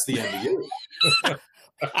 That's the end of you.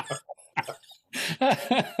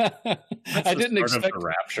 I didn't expect the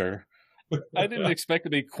rapture. I didn't expect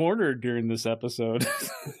to be cornered during this episode.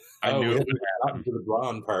 I knew it. Not to the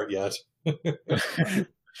Braun part yet.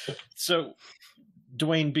 So,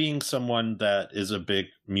 Duane, being someone that is a big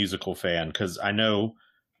musical fan, because I know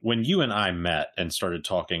when you and I met and started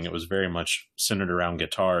talking, it was very much centered around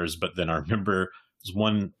guitars. But then I remember there was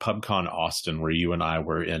one PubCon Austin where you and I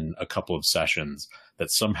were in a couple of sessions that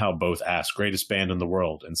somehow both asked greatest band in the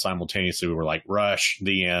world, and simultaneously we were like, Rush,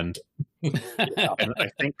 the end. And I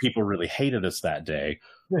think people really hated us that day.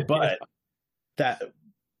 But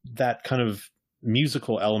that kind of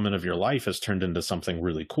musical element of your life has turned into something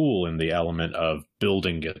really cool in the element of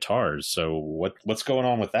building guitars. So what's going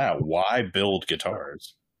on with that? Why build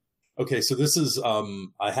guitars? Okay, so this is,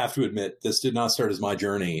 I have to admit, this did not start as my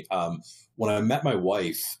journey. When I met my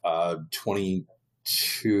wife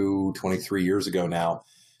 22, 23 years ago now,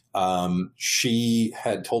 she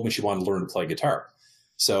had told me she wanted to learn to play guitar.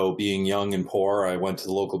 So being young and poor, I went to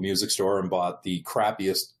the local music store and bought the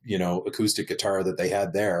crappiest, acoustic guitar that they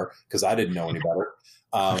had there because I didn't know any better.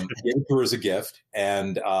 Gave it to her as a gift.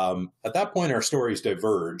 And at that point, our stories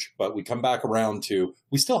diverge, but we come back around to,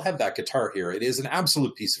 we still have that guitar here. It is an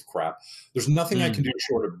absolute piece of crap. There's nothing I can do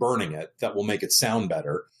short of burning it that will make it sound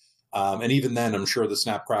better. And even then, I'm sure the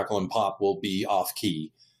snap, crackle, and pop will be off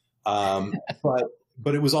key. But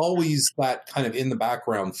it was always that kind of in the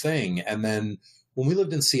background thing. And then when we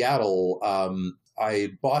lived in Seattle,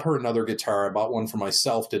 I bought her another guitar. I bought one for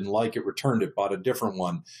myself, didn't like it, returned it, bought a different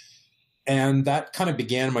one. And that kind of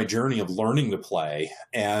began my journey of learning to play.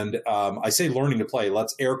 And I say learning to play,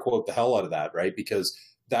 let's air quote the hell out of that, right? Because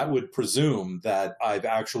that would presume that I've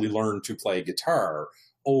actually learned to play guitar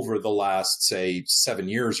over the last, say, 7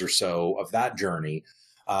 years or so of that journey.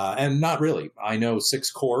 And not really. I know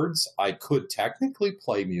 6 chords. I could technically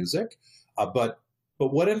play music, but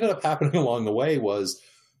what ended up happening along the way was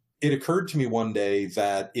it occurred to me one day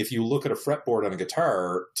that if you look at a fretboard on a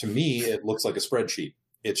guitar, to me, it looks like a spreadsheet.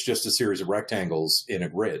 It's just a series of rectangles in a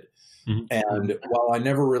grid. Mm-hmm. And while I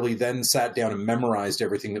never really then sat down and memorized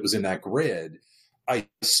everything that was in that grid, I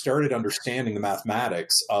started understanding the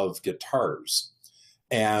mathematics of guitars.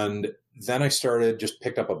 And then I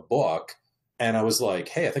picked up a book, and I was like,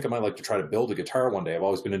 hey, I think I might like to try to build a guitar one day. I've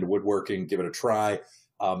always been into woodworking, give it a try.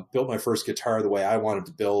 built my first guitar the way I wanted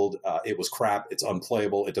to build. It was crap. It's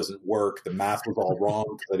unplayable. It doesn't work. The math was all wrong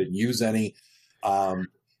because I didn't use any. And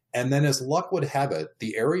then as luck would have it,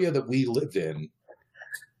 the area that we live in,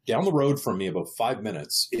 down the road from me, about 5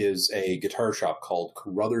 minutes, is a guitar shop called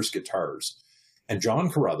Carruthers Guitars. And John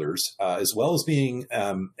Carruthers, as well as being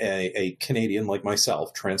a Canadian like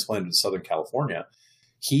myself, transplanted to Southern California,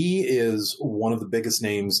 he is one of the biggest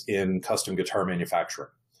names in custom guitar manufacturing.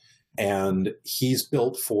 And he's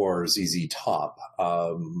built for ZZ Top,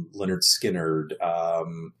 Leonard Skinnard,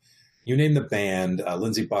 you name the band,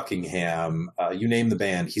 Lindsey Buckingham, you name the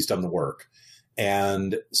band, he's done the work.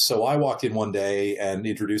 And so I walked in one day and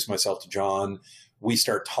introduced myself to John. We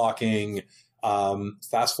start talking.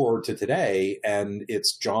 Fast forward to today, and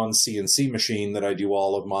it's John's CNC machine that I do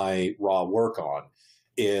all of my raw work on.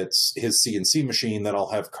 It's his CNC machine that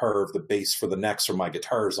I'll have carve the base for the necks for my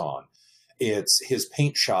guitars on. It's his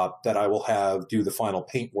paint shop that I will have do the final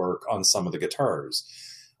paint work on some of the guitars.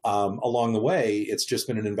 Along the way, it's just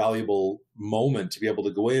been an invaluable moment to be able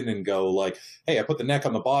to go in and go like, hey, I put the neck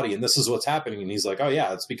on the body and this is what's happening. And he's like, oh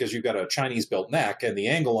yeah, it's because you've got a Chinese built neck and the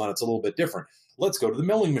angle on it's a little bit different. Let's go to the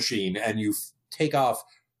milling machine, and you take off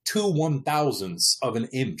 2/1000ths of an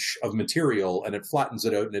inch of material and it flattens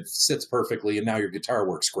it out and it sits perfectly. And now your guitar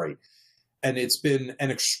works great. And it's been an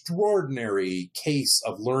extraordinary case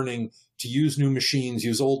of learning to use new machines,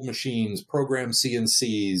 use old machines, program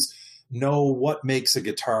CNCs, know what makes a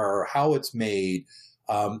guitar, how it's made,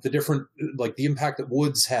 the different, like the impact that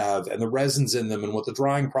woods have and the resins in them and what the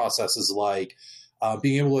drying process is like,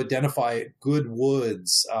 being able to identify good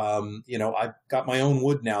woods. I've got my own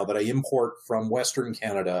wood now that I import from Western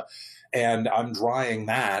Canada, and I'm drying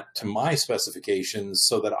that to my specifications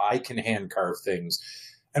so that I can hand carve things.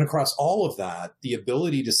 And across all of that, the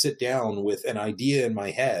ability to sit down with an idea in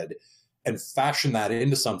my head and fashion that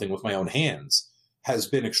into something with my own hands has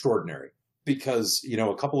been extraordinary. Because,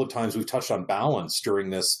 a couple of times we've touched on balance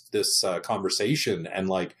during this conversation. And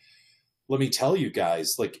like, let me tell you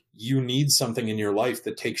guys, like, you need something in your life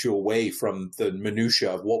that takes you away from the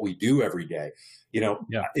minutia of what we do every day.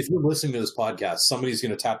 If you're listening to this podcast, somebody's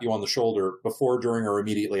going to tap you on the shoulder before, during, or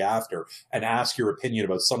immediately after and ask your opinion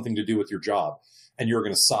about something to do with your job. And you're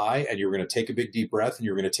going to sigh and you're going to take a big deep breath and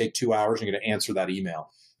you're going to take 2 hours and you're going to answer that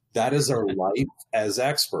email. That is our life as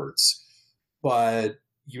experts. But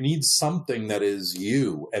you need something that is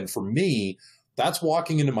you. And for me, that's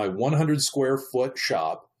walking into my 100 square foot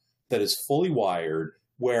shop that is fully wired,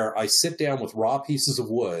 where I sit down with raw pieces of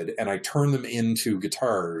wood and I turn them into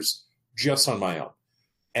guitars just on my own.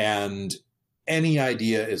 And any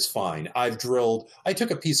idea is fine. I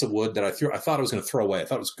took a piece of wood that I thought I was going to throw away. I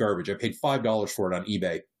thought it was garbage. I paid $5 for it on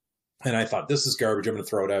eBay. And I thought, this is garbage. I'm going to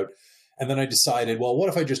throw it out. And then I decided, well, what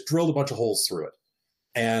if I just drilled a bunch of holes through it?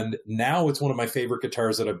 And now it's one of my favorite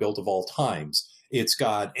guitars that I've built of all times. It's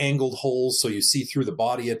got angled holes, so you see through the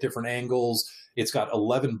body at different angles. It's got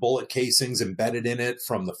 11 bullet casings embedded in it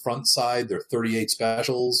from the front side. They're 38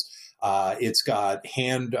 specials. It's got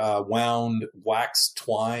hand wound wax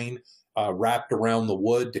twine wrapped around the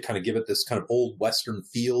wood to kind of give it this kind of old Western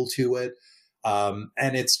feel to it. And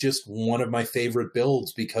it's just one of my favorite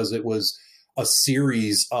builds because it was a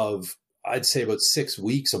series of, I'd say, about 6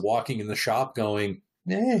 weeks of walking in the shop going,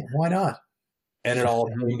 why not? And it all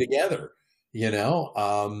came together.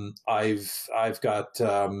 I've got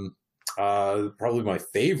probably my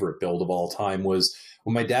favorite build of all time was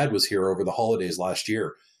when my dad was here over the holidays last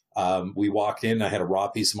year. We walked in, I had a raw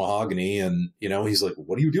piece of mahogany, and he's like,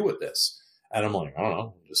 what do you do with this? And I'm like, I don't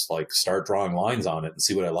know, just like start drawing lines on it and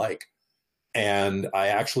see what I like. And I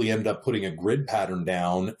actually ended up putting a grid pattern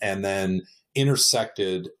down and then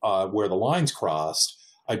intersected where the lines crossed.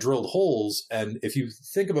 I drilled holes. And if you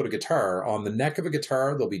think about a guitar, on the neck of a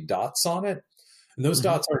guitar, there'll be dots on it. And those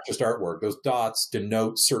dots aren't just artwork. Those dots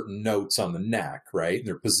denote certain notes on the neck, right? And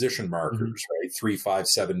they're position markers, right? 3, 5,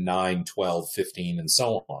 7, 9, 12, 15, and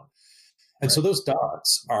so on. And so those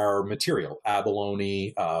dots are material,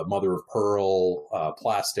 abalone, mother of pearl,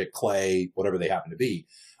 plastic, clay, whatever they happen to be.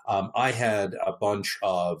 I had a bunch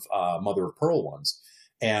of mother of pearl ones.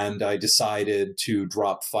 And I decided to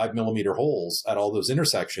drop 5mm holes at all those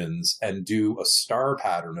intersections and do a star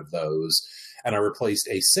pattern of those. And I replaced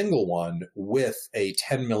a single one with a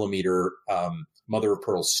 10mm mother of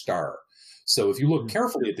pearl star. So if you look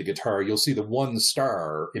carefully at the guitar, you'll see the one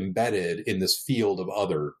star embedded in this field of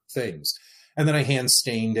other things. And then I hand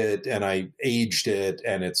stained it and I aged it,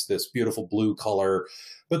 and it's this beautiful blue color.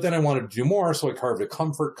 But then I wanted to do more, so I carved a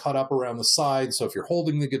comfort cut up around the side. So if you're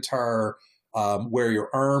holding the guitar, where your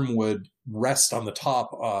arm would rest on the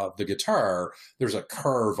top of the guitar, there's a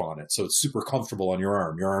curve on it. So it's super comfortable on your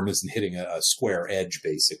arm. Your arm isn't hitting a square edge,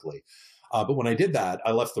 basically. But when I did that,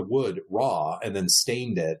 I left the wood raw and then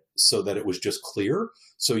stained it so that it was just clear.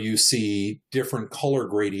 So you see different color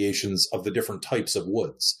gradations of the different types of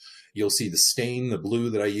woods. You'll see the stain, the blue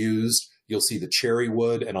that I used. You'll see the cherry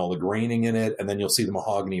wood and all the graining in it. And then you'll see the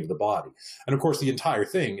mahogany of the body. And of course, the entire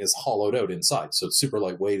thing is hollowed out inside. So it's super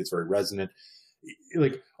lightweight. It's very resonant.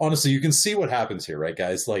 Like, honestly, you can see what happens here, right,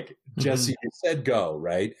 guys? Like, Jesse, you said go,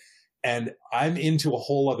 right? And I'm into a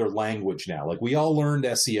whole other language now. Like, we all learned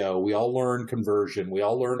SEO. We all learned conversion. We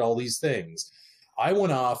all learned all these things. I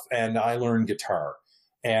went off and I learned guitar.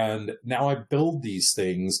 And now I build these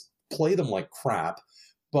things, play them like crap,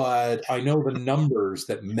 but I know the numbers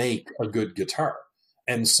that make a good guitar.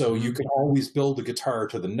 And so you can always build a guitar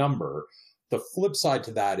to the number. The flip side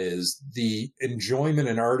to that is the enjoyment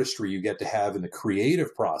and artistry you get to have in the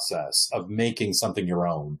creative process of making something your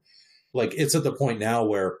own. Like, it's at the point now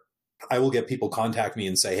where I will get people contact me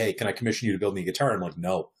and say, hey, can I commission you to build me a guitar? I'm like,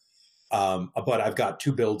 no. But I've got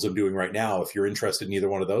 2 builds I'm doing right now. If you're interested in either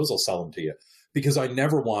one of those, I'll sell them to you. Because I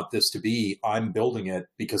never want this to be, I'm building it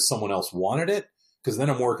because someone else wanted it, because then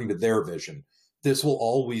I'm working to their vision. This will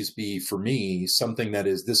always be, for me, something that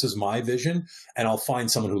is, this is my vision, and I'll find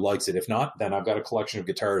someone who likes it. If not, then I've got a collection of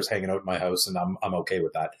guitars hanging out in my house, and I'm okay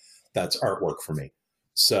with that. That's artwork for me.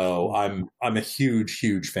 So I'm a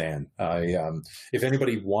huge fan. If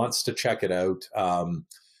anybody wants to check it out,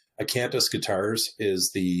 Acanthus Guitars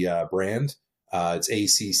is the brand. It's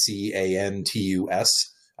Accantus.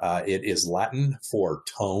 It is Latin for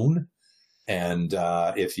tone. And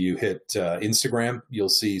if you hit Instagram, you'll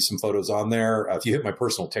see some photos on there. If you hit my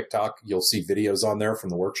personal TikTok, you'll see videos on there from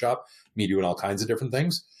the workshop, me doing all kinds of different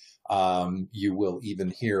things. You will even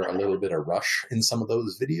hear a little bit of Rush in some of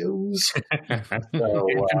those videos.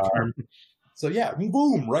 So yeah,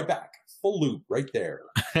 boom, right back. Full loop right there.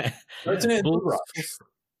 That's an Rush.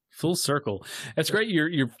 Full circle. That's great.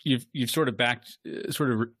 You've sort of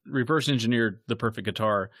reverse engineered the perfect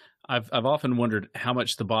guitar. I've often wondered how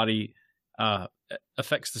much the body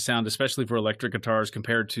affects the sound, especially for electric guitars,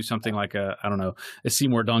 compared to something like a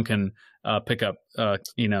Seymour Duncan pickup. What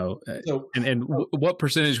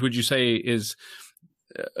percentage would you say is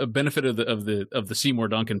a benefit of the Seymour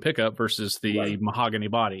Duncan pickup versus the mahogany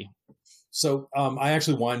body? So I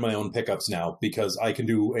actually wind my own pickups now because I can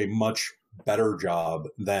do a much better job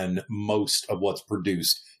than most of what's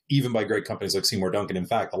produced, even by great companies like Seymour Duncan. In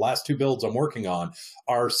fact, the last 2 builds I'm working on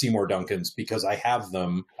are Seymour Duncans because I have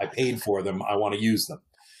them, I paid for them, I want to use them.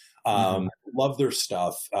 Love their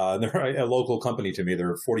stuff. They're a local company to me.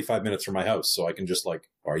 They're 45 minutes from my house, so I can just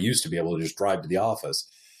or I used to be able to just drive to the office.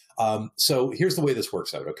 So here's the way this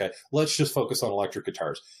works out, okay? Let's just focus on electric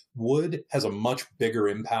guitars. Wood has a much bigger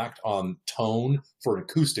impact on tone for an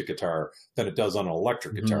acoustic guitar than it does on an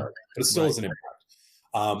electric guitar, but it still has an impact.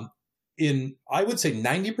 In, I would say,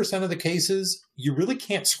 90% of the cases, you really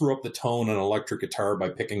can't screw up the tone on an electric guitar by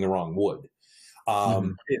picking the wrong wood.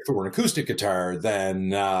 If it were an acoustic guitar,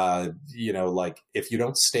 then, if you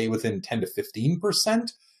don't stay within 10 to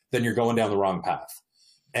 15%, then you're going down the wrong path.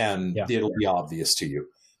 And it'll be obvious to you.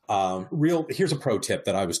 Here's a pro tip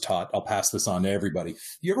that I was taught. I'll pass this on to everybody.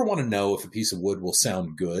 You ever want to know if a piece of wood will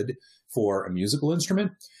sound good for a musical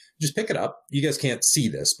instrument? Just pick it up. You guys can't see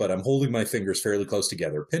this, but I'm holding my fingers fairly close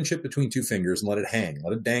together. Pinch it between 2 fingers and let it hang.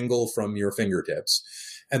 Let it dangle from your fingertips.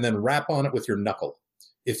 And then rap on it with your knuckle.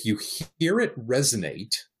 If you hear it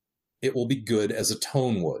resonate, it will be good as a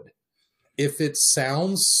tone wood. If it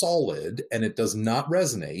sounds solid and it does not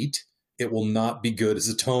resonate, it will not be good as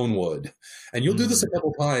a tone wood. And you'll do this a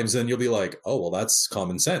couple times and you'll be like, oh, well, that's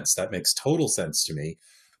common sense. That makes total sense to me.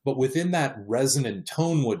 But within that resonant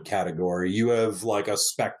tone wood category, you have like a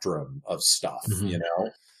spectrum of stuff,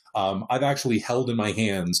 I've actually held in my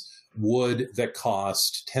hands wood that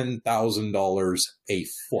cost $10,000 a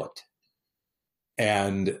foot.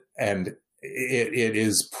 And it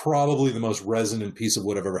is probably the most resonant piece of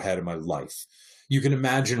wood I've ever had in my life. You can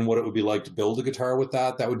imagine what it would be like to build a guitar with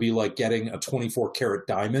that. That would be like getting a 24 karat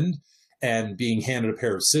diamond and being handed a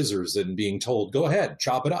pair of scissors and being told, go ahead,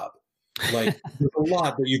 chop it up. Like, there's a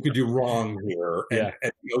lot that you could do wrong here,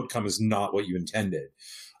 and the outcome is not what you intended.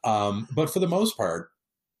 But for the most part,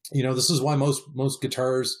 this is why most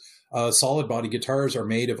guitars, solid body guitars, are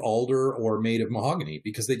made of alder or made of mahogany,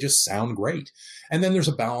 because they just sound great. And then there's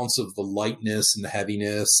a balance of the lightness and the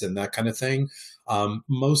heaviness and that kind of thing.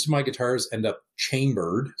 Most of my guitars end up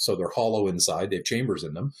chambered, so they're hollow inside. They have chambers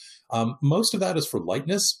in them. Most of that is for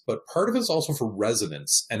lightness, but part of it is also for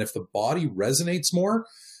resonance. And if the body resonates more,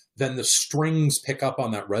 then the strings pick up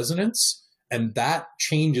on that resonance, And that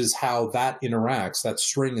changes how that interacts. That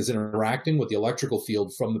string is interacting with the electrical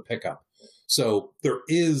field from the pickup. So there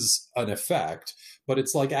is an effect, but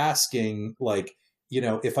it's like asking, like,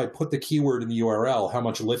 if I put the keyword in the URL, how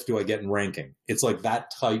much lift do I get in ranking? It's like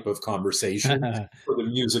that type of conversation for the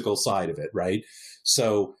musical side of it, right?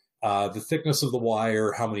 So the thickness of the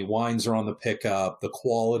wire, how many wines are on the pickup, the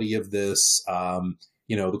quality of this,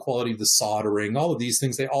 the quality of the soldering, all of these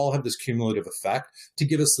things, they all have this cumulative effect to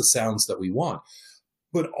give us the sounds that we want.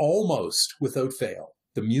 But almost without fail,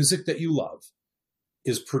 the music that you love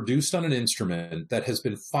is produced on an instrument that has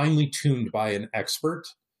been finely tuned by an expert,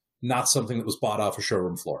 not something that was bought off a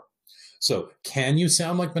showroom floor. So can you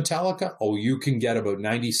sound like Metallica? Oh, you can get about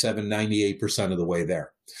 97, 98% of the way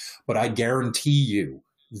there. But I guarantee you,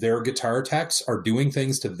 their guitar techs are doing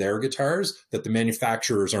things to their guitars that the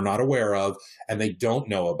manufacturers are not aware of and they don't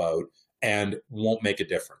know about and won't make a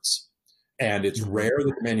difference. And it's rare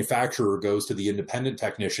that the manufacturer goes to the independent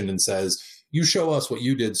technician and says, you show us what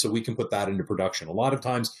you did so we can put that into production. A lot of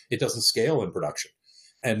times it doesn't scale in production.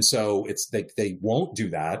 And so they won't do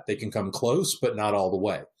that. They can come close, but not all the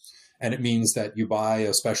way. And it means that you buy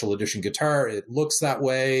a special edition guitar. It looks that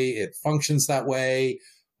way. It functions that way,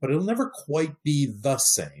 but it'll never quite be the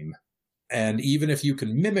same. And even if you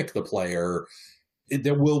can mimic the player,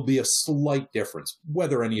 there will be a slight difference.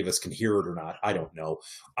 Whether any of us can hear it or not, I don't know.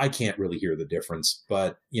 I can't really hear the difference,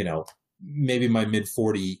 but maybe my mid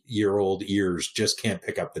 40-year-old ears just can't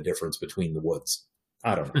pick up the difference between the woods.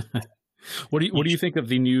 I don't know. What do you think of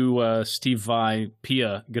the new Steve Vai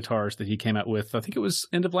Pia guitars that he came out with? I think it was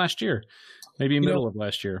end of last year, maybe middle of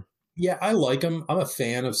last year. Yeah, I like him. I'm a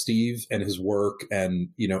fan of Steve and his work, and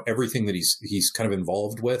everything that he's kind of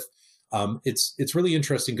involved with. It's really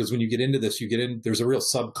interesting because when you get into this, there's a real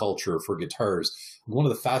subculture for guitars. One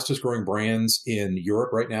of the fastest growing brands in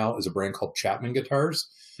Europe right now is a brand called Chapman Guitars,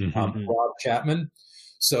 Rob Chapman.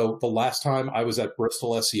 So the last time I was at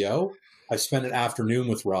Bristol SEO, I spent an afternoon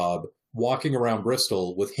with Rob walking around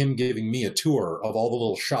Bristol with him giving me a tour of all the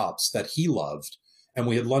little shops that he loved. And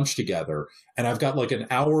we had lunch together. And I've got like an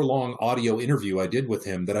hour-long audio interview I did with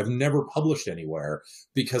him that I've never published anywhere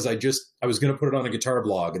because I was going to put it on a guitar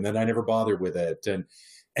blog and then I never bothered with it.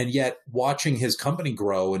 And yet watching his company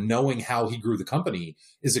grow and knowing how he grew the company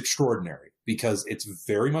is extraordinary because it's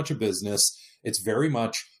very much a business. It's very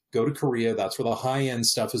much go to Korea. That's where the high-end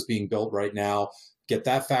stuff is being built right now. Get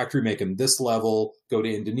that factory making this level, go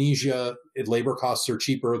to Indonesia. Labor costs are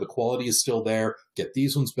cheaper. The quality is still there. Get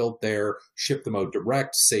these ones built there, ship them out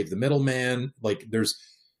direct, save the middleman. Like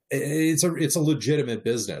it's a legitimate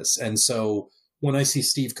business. And so when I see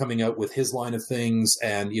Steve coming out with his line of things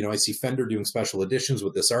and, I see Fender doing special editions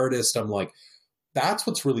with this artist, I'm like, that's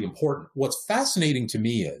what's really important. What's fascinating to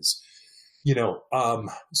me is,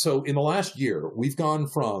 so in the last year, we've gone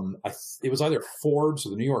from, it was either Forbes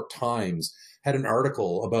or the New York Times had an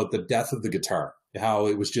article about the death of the guitar, how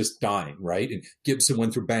it was just dying, right? And Gibson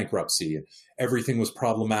went through bankruptcy and everything was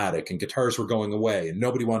problematic and guitars were going away and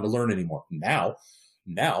nobody wanted to learn anymore. Now,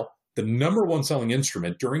 the number one selling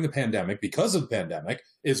instrument during the pandemic, because of the pandemic,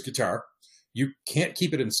 is guitar. You can't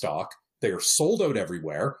keep it in stock. They are sold out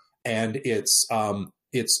everywhere. And it's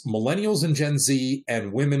millennials and Gen Z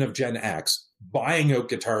and women of Gen X buying out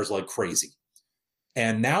guitars like crazy.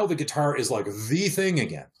 And now the guitar is like the thing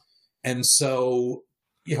again. And so,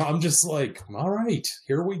 I'm just like, all right,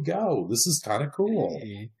 here we go. This is kind of cool.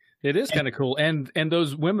 It is kind of cool. And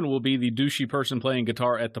those women will be the douchey person playing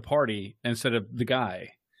guitar at the party instead of the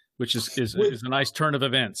guy, which is a nice turn of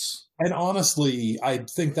events. And honestly, I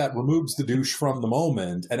think that removes the douche from the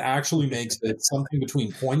moment and actually makes it something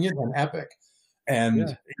between poignant and epic.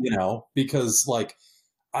 And, because like,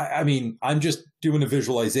 I mean, I'm just doing a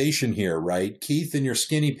visualization here, right? Keith in your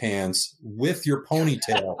skinny pants with your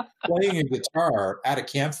ponytail playing a guitar at a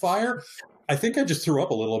campfire. I think I just threw up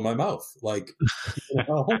a little in my mouth. Like,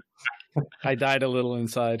 I died a little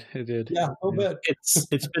inside. It did. Yeah, a little bit.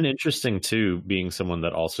 It's been interesting too, being someone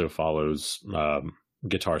that also follows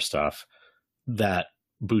guitar stuff, that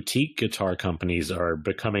boutique guitar companies are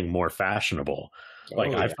becoming more fashionable.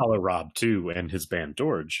 Like I follow Rob too and his band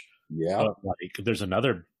Dorge. Yeah. But like there's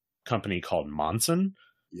another company called Monson,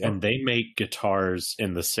 and they make guitars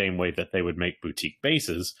in the same way that they would make boutique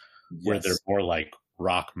basses, where they're more like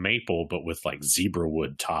rock maple, but with like zebra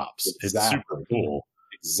wood tops. Exactly. It's super cool.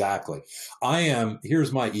 Exactly.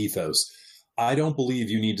 Here's my ethos. I don't believe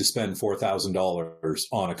you need to spend $4,000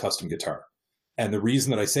 on a custom guitar. And the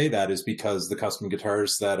reason that I say that is because the custom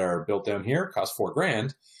guitars that are built down here cost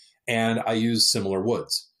 $4,000, and I use similar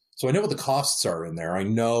woods. So I know what the costs are in there. I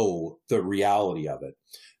know the reality of it.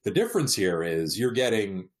 The difference here is you're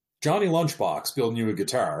getting Johnny Lunchbox building you a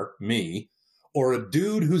guitar, me, or a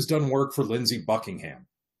dude who's done work for Lindsey Buckingham,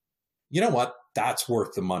 you know what? That's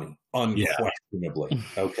worth the money, unquestionably.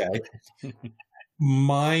 Yeah. Okay.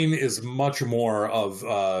 Mine is much more of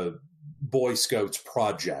a Boy Scouts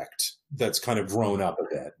project that's kind of grown up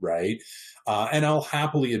a bit, right? And I'll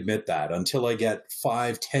happily admit that until I get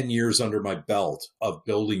 5-10 years under my belt of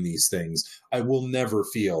building these things, I will never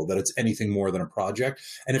feel that it's anything more than a project.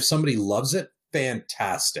 And if somebody loves it,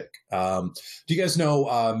 fantastic. Do you guys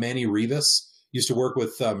know Manny Rivas? Used to work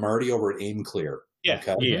with Marty over at Aim Clear. Yeah.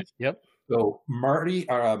 Okay? Yeah. Yep. So Manny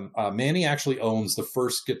actually owns the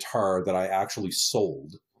first guitar that I actually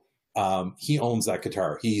sold. He owns that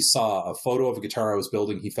guitar. He saw a photo of a guitar I was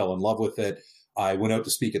building. He fell in love with it. I went out to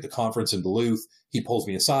speak at the conference in Duluth. He pulls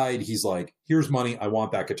me aside. He's like, here's money. I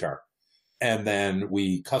want that guitar. And then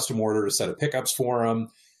we custom ordered a set of pickups for him.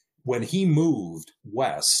 When he moved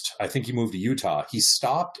west, I think he moved to Utah, he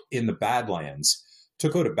stopped in the Badlands,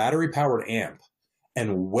 took out a battery-powered amp,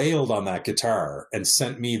 and wailed on that guitar and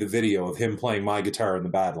sent me the video of him playing my guitar in the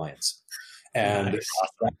Badlands. And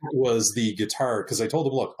that was the guitar, because I told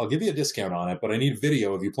him, look, I'll give you a discount on it, but I need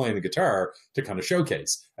video of you playing the guitar to kind of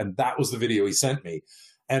showcase. And that was the video he sent me.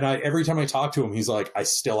 And every time I talk to him, he's like, I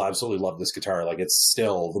still absolutely love this guitar. Like, it's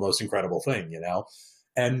still the most incredible thing, you know?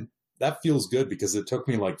 And that feels good because it took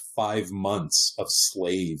me like 5 months of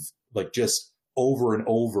slave, like just over and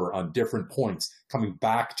over on different points, coming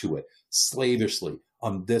back to it slavishly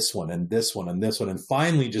on this one and this one and this one. And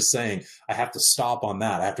finally just saying, I have to stop on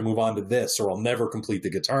that. I have to move on to this or I'll never complete the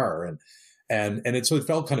guitar. So it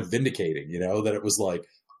felt kind of vindicating, you know, that it was like,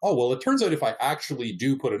 oh, well, it turns out if I actually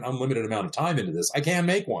do put an unlimited amount of time into this, I can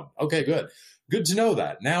make one. Okay, good. Good to know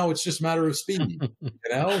that. Now it's just a matter of speed, you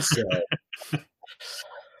know?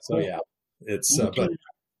 So yeah, it's, but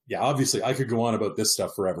yeah, obviously I could go on about this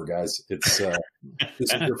stuff forever, guys. It's, this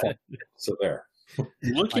is your fault. So there.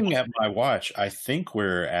 Looking at my watch, I think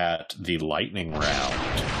we're at the lightning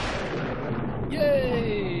round.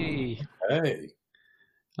 Yay! Hey.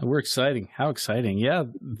 We're exciting. How exciting. Yeah,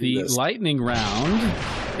 the lightning round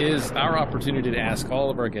is our opportunity to ask all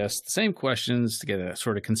of our guests the same questions to get a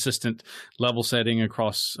sort of consistent level setting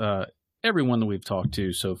across everyone that we've talked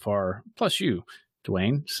to so far, plus you,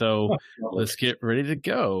 Duane. So let's get ready to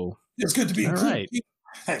go. It's good to be all right.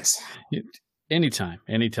 Thanks. Anytime.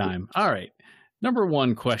 All right. Number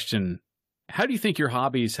one question. How do you think your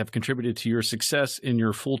hobbies have contributed to your success in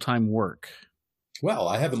your full-time work? Well,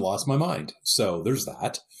 I haven't lost my mind. So there's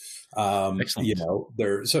that. Excellent. You know,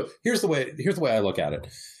 so here's the way I look at it.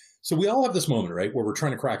 So we all have this moment, right, where we're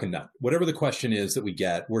trying to crack a nut. Whatever the question is that we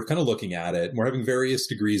get, we're kind of looking at it and we're having various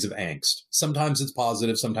degrees of angst. Sometimes it's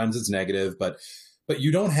positive, sometimes it's negative, but you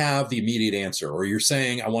don't have the immediate answer, or you're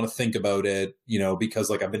saying, I want to think about it, you know, because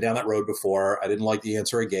like I've been down that road before. I didn't like the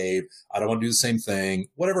answer I gave. I don't want to do the same thing,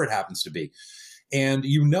 whatever it happens to be. And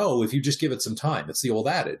you know, if you just give it some time, it's the old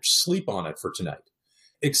adage, sleep on it for tonight.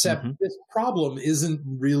 Except this problem isn't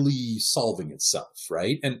really solving itself,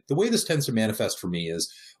 right? And the way this tends to manifest for me is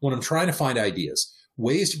when I'm trying to find ideas,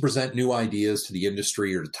 ways to present new ideas to the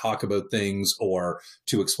industry or to talk about things or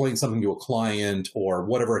to explain something to a client or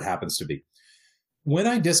whatever it happens to be. When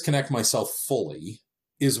I disconnect myself fully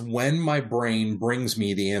is when my brain brings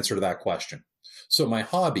me the answer to that question. So my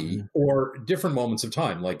hobby or different moments of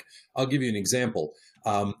time, like I'll give you an example.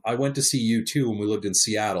 I went to see U2 when we lived in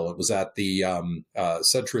Seattle. It was at the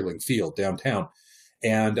CenturyLink Field downtown.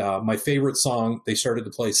 And my favorite song, they started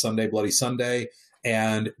to play Sunday Bloody Sunday.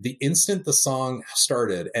 And the instant the song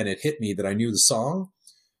started and it hit me that I knew the song,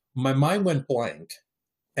 my mind went blank.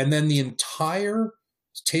 And then the entire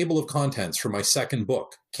table of contents for my second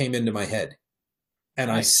book came into my head.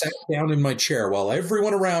 And I sat down in my chair while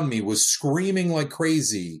everyone around me was screaming like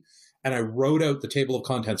crazy. And I wrote out the table of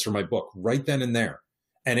contents for my book right then and there.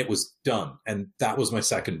 And it was done. And that was my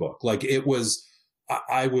second book. Like it was,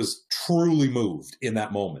 I was truly moved in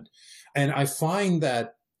that moment. And I find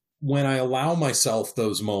that when I allow myself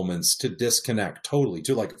those moments to disconnect totally,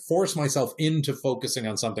 to like force myself into focusing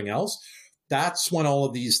on something else, that's when all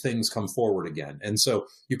of these things come forward again. And so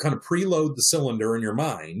you kind of preload the cylinder in your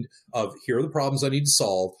mind of here are the problems I need to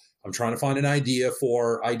solve. I'm trying to find an idea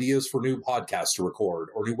for ideas for new podcasts to record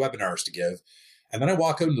or new webinars to give. And then I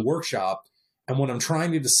walk out into the workshop. And when I'm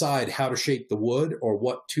trying to decide how to shape the wood or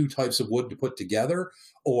what two types of wood to put together,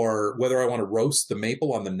 or whether I want to roast the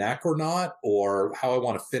maple on the neck or not, or how I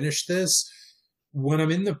want to finish this, when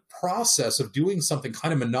I'm in the process of doing something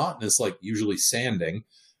kind of monotonous, like usually sanding,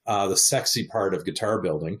 the sexy part of guitar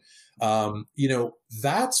building, you know,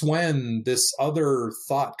 that's when this other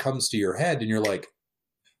thought comes to your head and you're like,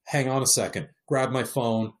 hang on a second, grab my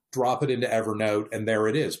phone, drop it into Evernote, and there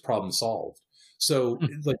it is, problem solved. So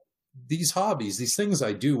like, these hobbies, these things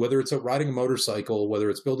I do, whether it's riding a motorcycle, whether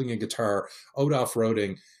it's building a guitar, out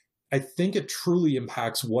off-roading, I think it truly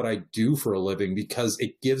impacts what I do for a living because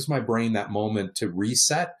it gives my brain that moment to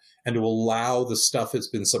reset and to allow the stuff it's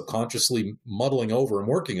been subconsciously muddling over and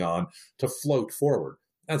working on to float forward.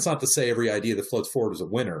 That's not to say every idea that floats forward is a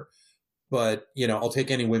winner, but, you know, I'll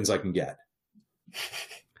take any wins I can get.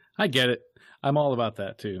 I get it. I'm all about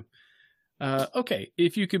that too. Okay,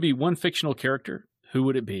 if you could be one fictional character, who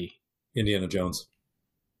would it be? Indiana Jones.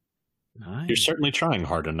 Nice. You're certainly trying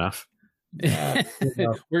hard enough.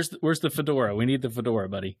 Where's the fedora? We need the fedora,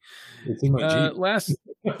 buddy. It's in my Jeep.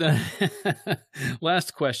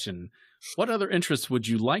 Last question. What other interests would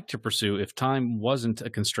you like to pursue if time wasn't a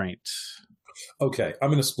constraint? Okay, I'm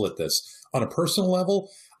going to split this. On a personal level,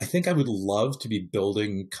 I think I would love to be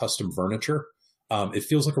building custom furniture. It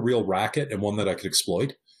feels like a real racket and one that I could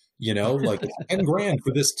exploit. You know, like $10,000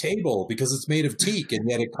 for this table because it's made of teak, and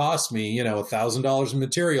yet it cost me, you know, $1,000 in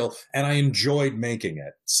material, and I enjoyed making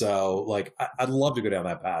it. So, like, I'd love to go down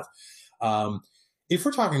that path. If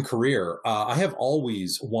we're talking career, I have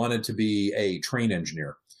always wanted to be a train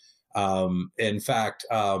engineer. In fact,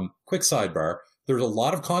 quick sidebar, there's a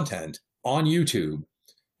lot of content on YouTube,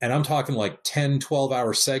 and I'm talking like 10,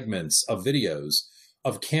 12-hour segments of videos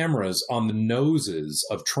of cameras on the noses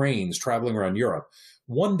of trains traveling around Europe.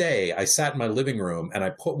 One day I sat in my living room and I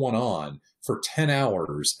put one on for 10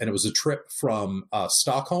 hours, and it was a trip from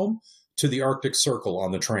Stockholm to the Arctic Circle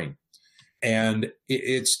on the train. And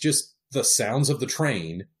it's just the sounds of the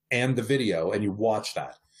train and the video, and you watch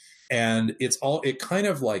that. And it kind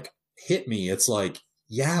of like hit me. It's like,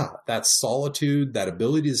 yeah, that solitude, that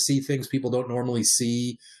ability to see things people don't normally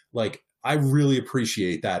see. Like, I really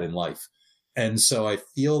appreciate that in life. And so I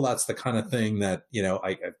feel that's the kind of thing that, you know,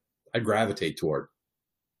 I gravitate toward.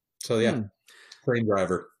 So yeah, train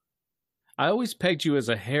driver. I always pegged you as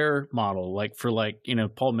a hair model, like for you know,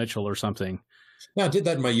 Paul Mitchell or something. Yeah, I did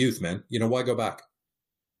that in my youth, man. You know, why go back?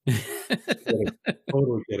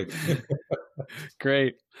 Totally kidding.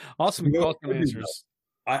 Great. Awesome. You know, answers.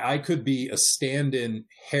 I could be a stand-in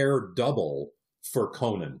hair double for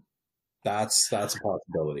Conan. That's a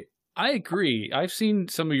possibility. I agree. I've seen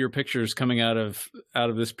some of your pictures coming out of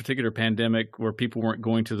this particular pandemic where people weren't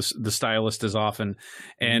going to the stylist as often,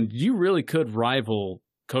 and you really could rival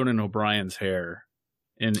Conan O'Brien's hair.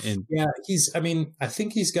 Yeah, I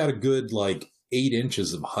think he's got a good like 8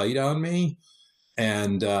 inches of height on me,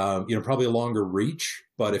 and you know, probably a longer reach.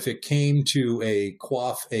 But if it came to a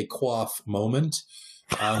coif moment,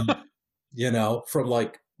 you know, from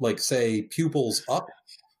like say pupils up,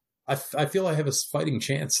 I feel I have a fighting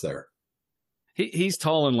chance there. He's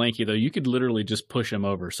tall and lanky, though. You could literally just push him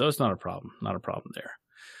over, so it's not a problem. Not a problem there.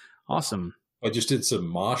 Awesome. I just did some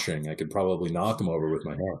moshing. I could probably knock him over with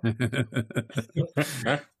my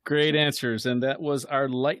hair. Great answers, and that was our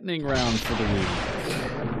lightning round for the week.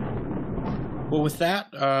 Well, with that,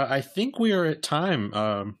 I think we are at time.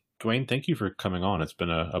 Duane, thank you for coming on. It's been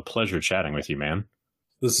a pleasure chatting with you, man.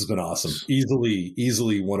 This has been awesome.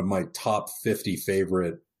 Easily one of my top 50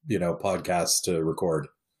 favorite, you know, podcasts to record.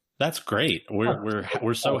 That's great.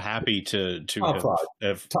 We're so happy to have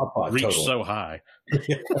reached totally. So high.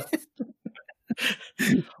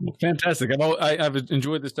 Fantastic. I've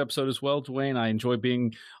enjoyed this episode as well, Duane. I enjoy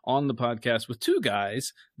being on the podcast with two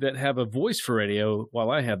guys that have a voice for radio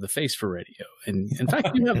while I have the face for radio. And in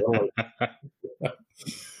fact, you have.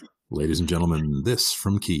 Ladies and gentlemen, this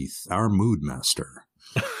from Keith, our mood master.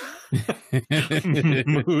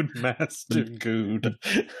 Mood master good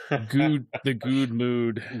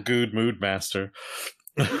mood master.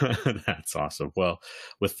 That's awesome. Well,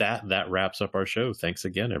 with that wraps up our show. Thanks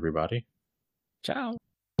again, everybody. Ciao.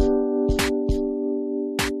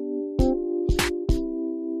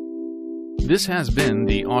 This has been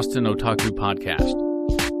the Austin Otaku Podcast.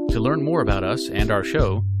 To learn more about us and our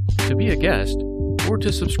show, to be a guest, or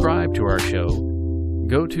to subscribe to our show,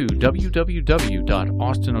 go to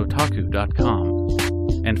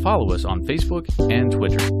www.austinotaku.com and follow us on Facebook and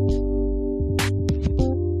Twitter.